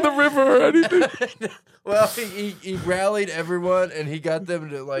drain the river or anything. Well, he rallied everyone and he got them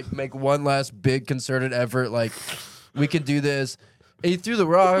to like make one last big concerted effort. Like, we can do this. He threw the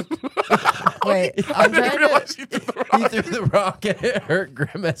rock. Wait, I I'm didn't trying realize to. he threw the rock. He threw the rock and it hurt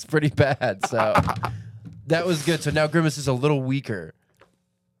Grimace pretty bad. So that was good. So now Grimace is a little weaker.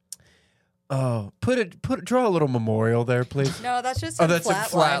 Oh, draw a little memorial there, please. No, that's just Oh, him that's a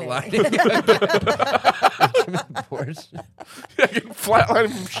flatlining. flatlining. Yeah, getting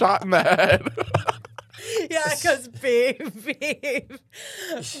flatlined from shot in the head. Yeah, because beep.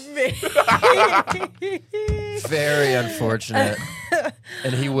 Very unfortunate.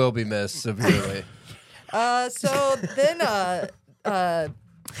 And he will be missed severely. So then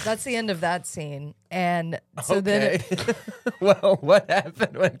That's the end of that scene. And so then Well, what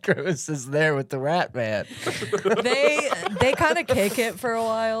happened when Grimace is there with the Rat Man? they kind of kick it for a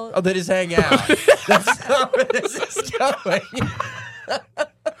while. Oh, they just hang out. That's not where this is going.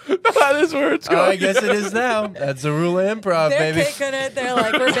 That is where it's Oh, going. I guess it is now. That's the rule of improv, They're baby. kicking it. They're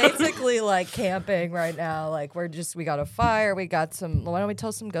like, we're basically like camping right now. Like we got a fire. We got some. Why don't we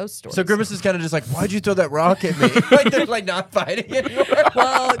tell some ghost stories? So Grimace is kind of just like, why'd you throw that rock at me? Like they're like not fighting anymore.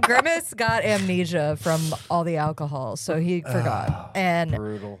 Well, Grimace got amnesia from all the alcohol, so he forgot. And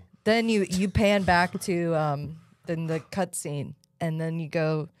Brutal. then you pan back to then the cutscene, and then you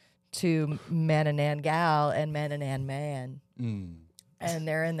go to Man and Nan Gal and Man and Nan Man, and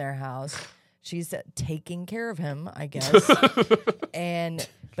they're in their house. She's taking care of him, I guess,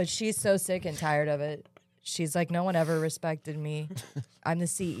 but she's so sick and tired of it. She's like, no one ever respected me. I'm the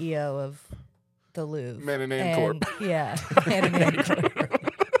CEO of the Louvre. Man and Nan Corp. Yeah, Man and Nan Corp.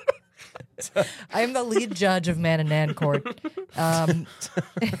 I am the lead judge of Man and Nan Court.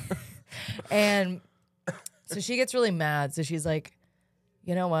 And so she gets really mad. So she's like,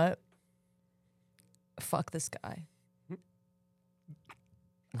 you know what? Fuck this guy.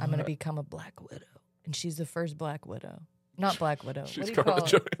 I'm going to become a Black Widow. And she's the first Black Widow. Not Black Widow. She's what do you call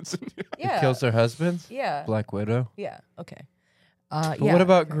Scarlett it? Johansson. Yeah. Kills her husband? Yeah. Black Widow? Yeah. Okay. But yeah. what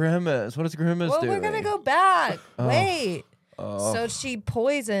about Grimace? What does Grimace Well, do? we're going to go back. Oh. Wait. Oh. So she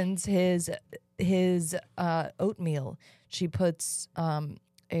poisons his oatmeal. She puts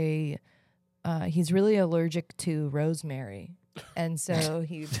he's really allergic to rosemary, and so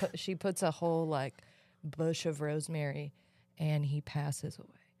she puts a whole like bush of rosemary, and he passes away.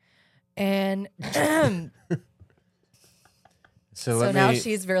 And so now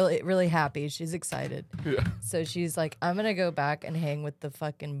she's really really happy. She's excited. Yeah. So she's like, I'm gonna go back and hang with the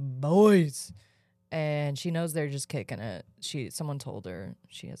fucking boys. And she knows they're just kicking it. Someone told her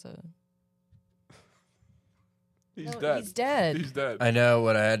she has a. He's No, dead. He's dead. He's dead. I know,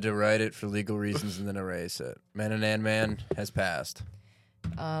 but I had to write it for legal reasons and then erase it. Man and Nan Man has passed.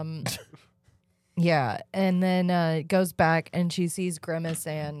 Yeah, and then it goes back and she sees Grimace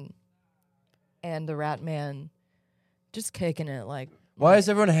and the Rat Man just kicking it like. Why is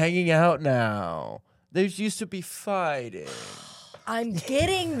everyone hanging out now? They used to be fighting. I'm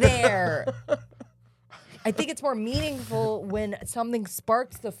getting there. I think it's more meaningful when something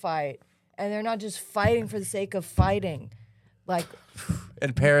sparks the fight and they're not just fighting for the sake of fighting. Like,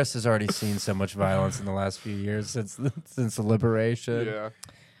 And Paris has already seen so much violence in the last few years since the liberation. Yeah.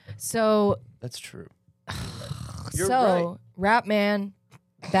 so That's true. You're so Batman,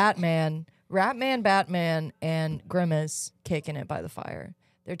 Batman, and Grimace kicking it by the fire.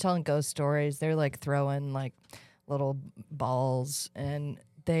 They're telling ghost stories. They're like throwing like little balls, and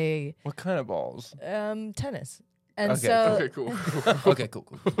they What kind of balls? tennis. And Okay, so Okay, cool. Okay, cool.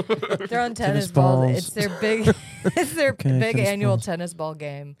 they're on tennis balls. balls. It's their big, it's their Okay, big tennis annual balls. tennis ball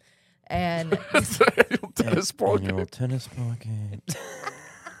game, and Tennis ball game. Annual tennis ball game.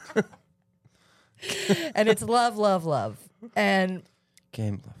 and it's love, love, love, and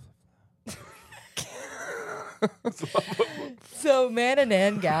Game. so Man and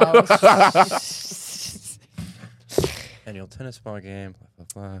Nan Gal. Annual tennis ball game. Blah,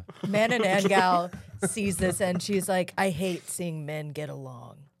 blah, blah. Man and Nan Gal sees this and she's like, I hate seeing men get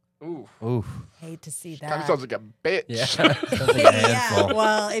along. Ooh. Oof. Hate to see Kind of that. sounds like a bitch. Yeah. Sounds like a Yeah, handful.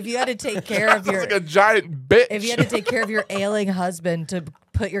 well, if you had to take care of Sounds your like a giant bitch. if you had to take care of your ailing husband to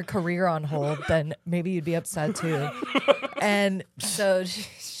put your career on hold, then maybe you'd be upset too. And so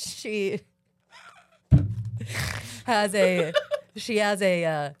she has a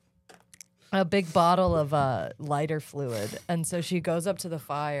big bottle of lighter fluid, and so she goes up to the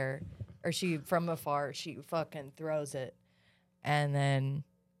fire, or she from afar she fucking throws it, and then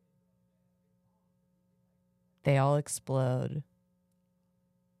they all explode,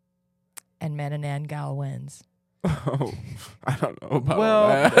 and Man and Nan Gal wins. Oh, I don't know about Well,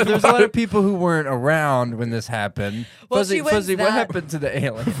 that. there's a lot of people who weren't around when this happened. Well, Fuzzy, she wins Fuzzy, what that. happened to the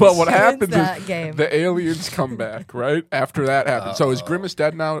alien? Well, what She wins happens that is game. the aliens come back, right? After that happens. So is Grimace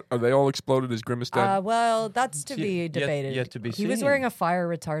dead now? Are they all exploded? Is Grimace dead? Well, that's to be Yet- debated. yet to be He was seen. wearing a fire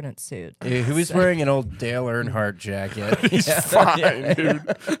retardant suit. Yeah, he was wearing an old Dale Earnhardt jacket. He's Yeah. fine, dude.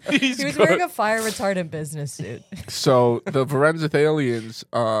 He's He was good. wearing a fire retardant business suit. So the Varenzith aliens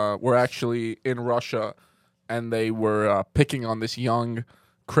were actually in Russia, and they were picking on this young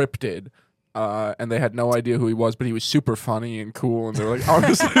cryptid. And they had no idea who he was, but he was super funny and cool. And they're like,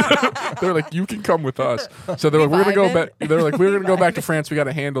 honestly, they're like, you can come with us. So they're like, we're gonna go back. They're like, we're gonna go back to France. We got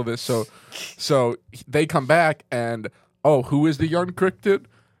to handle this. So they come back, and oh, who is the young cryptid?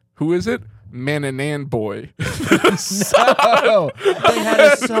 Who is it? Mananan Boy. No, they had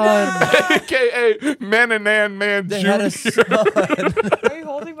a son. AKA Mananan Man They Jr. had a son. Are you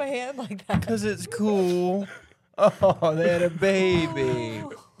holding my hand like that? Because it's cool. Oh, they had a baby.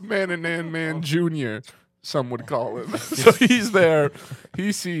 Mananan Man Jr., some would call him. So he's there.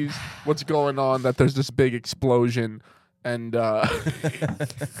 He sees what's going on, that there's this big explosion. And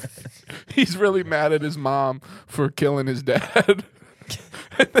he's really mad at his mom for killing his dad.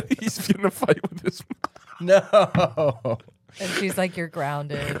 And then he's going to fight with his mom. No. And she's like, "You're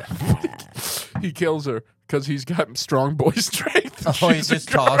grounded." He kills her because he's got strong boy strength. Oh, he She's a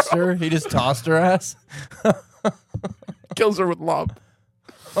just girl. tossed her? He just tossed her ass? Kills her with love.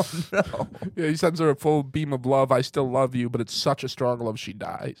 Oh, no. Yeah, he sends her a full beam of love. I still love you, but it's such a strong love she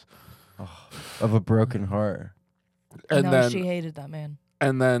dies. Of a broken heart. And no, then she hated that man.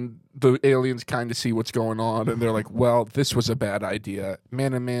 And then the aliens kind of see what's going on, and they're like, "Well, this was a bad idea,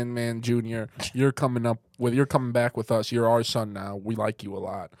 Man Jr. You're coming back with us. You're our son now. We like you a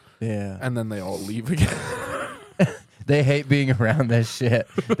lot." Yeah. And then they all leave again. They hate being around this shit.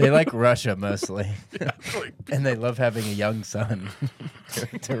 They like Russia mostly. And they love having a young son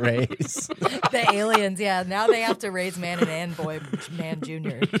to raise. The aliens, yeah. Now they have to raise Man and Ann Boy Man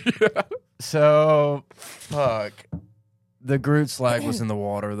Jr. So, fuck. The Groot slag was in the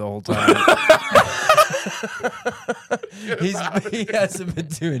water the whole time. He hasn't been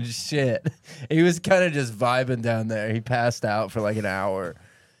doing shit. He was kind of just vibing down there. He passed out for like an hour.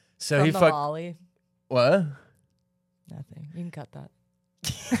 So From he the fucked. Molly. What? Nothing. You can cut that.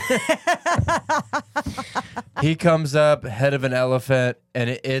 He comes up, head of an elephant, and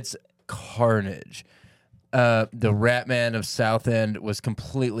it's carnage. The Rat Man of Southend was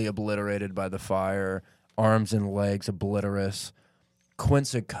completely obliterated by the fire. Arms and legs obliterous.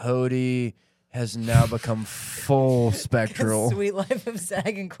 Quincy has now become full spectral. Sweet Life of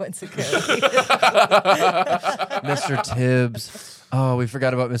Zag and Quincy. Mr. Tibbs. Oh, we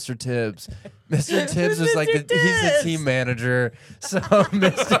forgot about Mr. Tibbs. Mr. Tibbs is like he's the team manager. So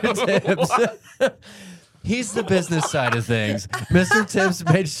Mr. Tibbs, he's the business side of things. Mr. Tibbs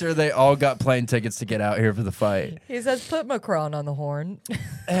made sure they all got plane tickets to get out here for the fight. He says, "Put Macron on the horn."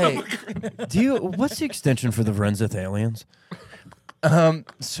 Hey, what's the extension for the Vrenzith aliens?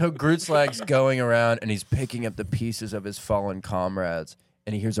 So Grootslag's going around and he's picking up the pieces of his fallen comrades,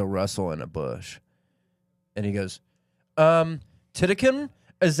 and he hears a rustle in a bush, and he goes, Titikum,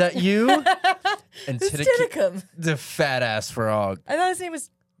 is that you? And Who's Titikum? the fat ass frog, I thought his name was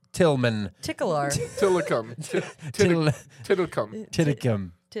Tillman, Ticklar. Tillicum. Tiddlecum.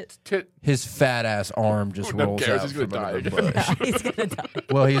 Titikum. Tit. His fat ass arm just No one rolls cares, out he's gonna from under the die. bush. He's gonna die.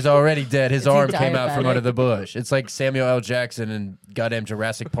 Well, he's already dead. His Is he arm came out from diabetic? under the bush. It's like Samuel L. Jackson in goddamn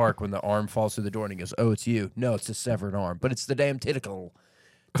Jurassic Park when the arm falls through the door and he goes, "Oh, it's you." No, it's a severed arm, but it's the damn titicle.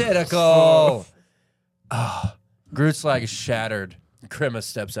 Titicle. Grootslag is shattered. Grimace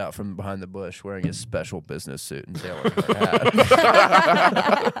steps out from behind the bush wearing his special business suit and tailor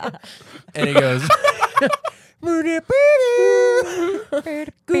hat. And he goes,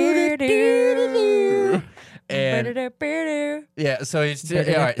 and yeah, so he's all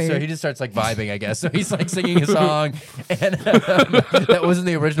right. So he just starts like vibing, I guess. So he's like singing a song, and that wasn't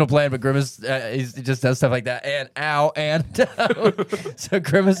the original plan. But Grimace, he just does stuff like that. And ow, and so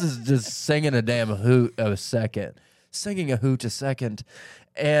Grimace is just singing a damn hoot a second,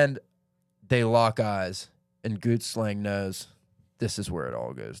 and they lock eyes, and Gootslang knows this is where it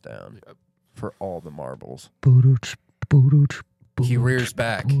all goes down for all the marbles. He rears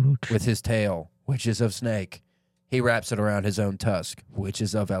back with his tail, which is of snake. He wraps it around his own tusk, which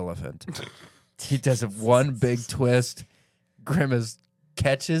is of elephant. He does one big twist. Grimace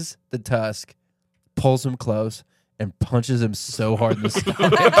catches the tusk, pulls him close, and punches him so hard in the stomach, he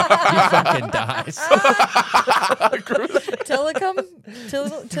fucking dies. Tillicum?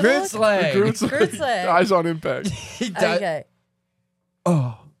 Grootslag. Eyes on impact. He died. Okay.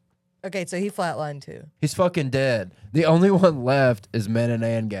 Oh. Okay, so he flatlined too. He's fucking dead. The only one left is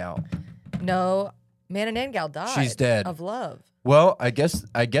Menanangal. No, Man and Ann Gal died. She's dead. Of love. Well, I guess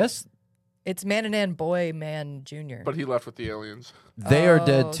It's Man and Ann Boy Man Jr. But he left with the aliens. they are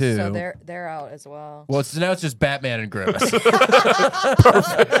dead too. So they're out as well. Well, now it's just Batman and Grimace.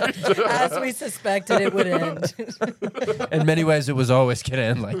 As we suspected it would end. In many ways, it was always going to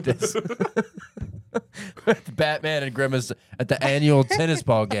end like this. Batman and Grimace at the annual tennis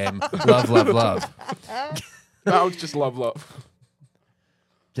ball game. Love, love, love. Now it's just love.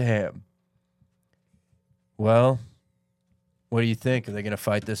 Damn. Well, What do you think? Are they going to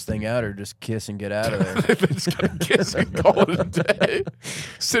fight this thing out or just kiss and get out of there? They're just gonna kiss and call it a day.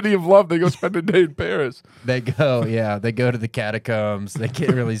 City of Love. They go spend a day in Paris. They go to the catacombs. They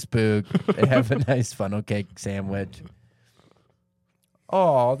get really spooked. They have a nice funnel cake sandwich.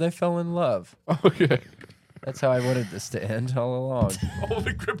 Oh, they fell in love. Okay. That's how I wanted this to end all along. All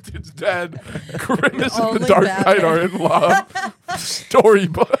the cryptids dead. Grimace and Only the Dark Batman. Knight are in love.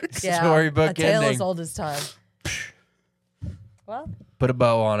 Storybooks. Yeah, Storybook a tale ending. as old as time. Well, Put a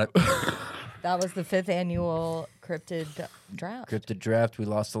bow on it. that was the 5th annual Cryptid draft. Cryptid draft. We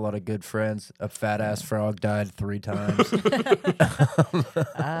lost a lot of good friends. A fat ass frog died 3 times.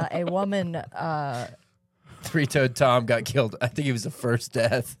 A woman, Three-toed Tom got killed. I think he was the first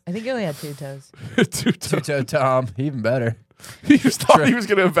death. I think he only had 2 toes. Two-toed Tom, even better. He just thought he was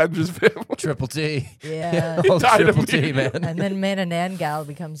going to avenge his family. Triple T. Yeah. Old died Triple T, immediately. man. And then Manananggal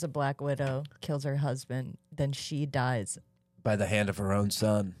becomes a Black Widow, kills her husband, then she dies. By the hand of her own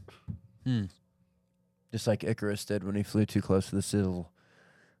son. Just like Icarus did when he flew too close to the Citadel.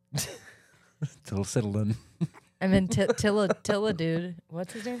 Citadel. And then Tilla dude,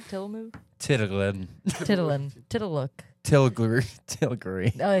 what's his name? Tillamoo? Tiddlin. Tiddalook. Tilgary.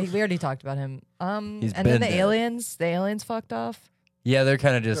 Oh, we already talked about him. He's and been then the dead. aliens fucked off. Yeah, they're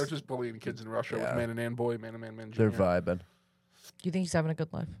kind of They're just, just bullying kids in Russia Yeah. with Man and Man Boy, Man and Man Man Jr. they're vibing. Do you think he's having a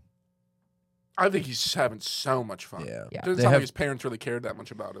good life? I think he's having so much fun. Yeah. Yeah. Doesn't They sound have- like his parents really cared that much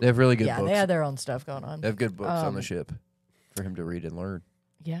about They him. have really good Yeah, books. they had their own stuff going on. They have good books on the Um, ship for him to read and learn.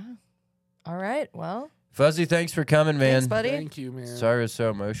 Yeah. All right. Well, Fuzzy, thanks for coming, man. thanks, buddy. Thank you, man. Sorry it was so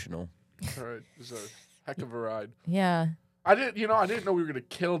emotional. All right, this is a heck of a ride. Yeah. I didn't know we were gonna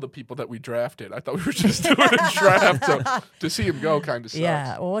kill the people that we drafted. I thought we were just doing a draft, so to see him go kind of sucks.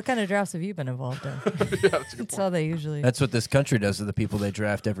 Yeah. Well, what kind of drafts have you been involved in? Yeah, that's a good That's point. how they usually. That's what this country does to the people they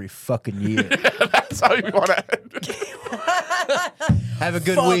draft every fucking year. That's how you want to end. Have a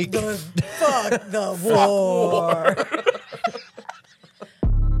good week. Fuck the war.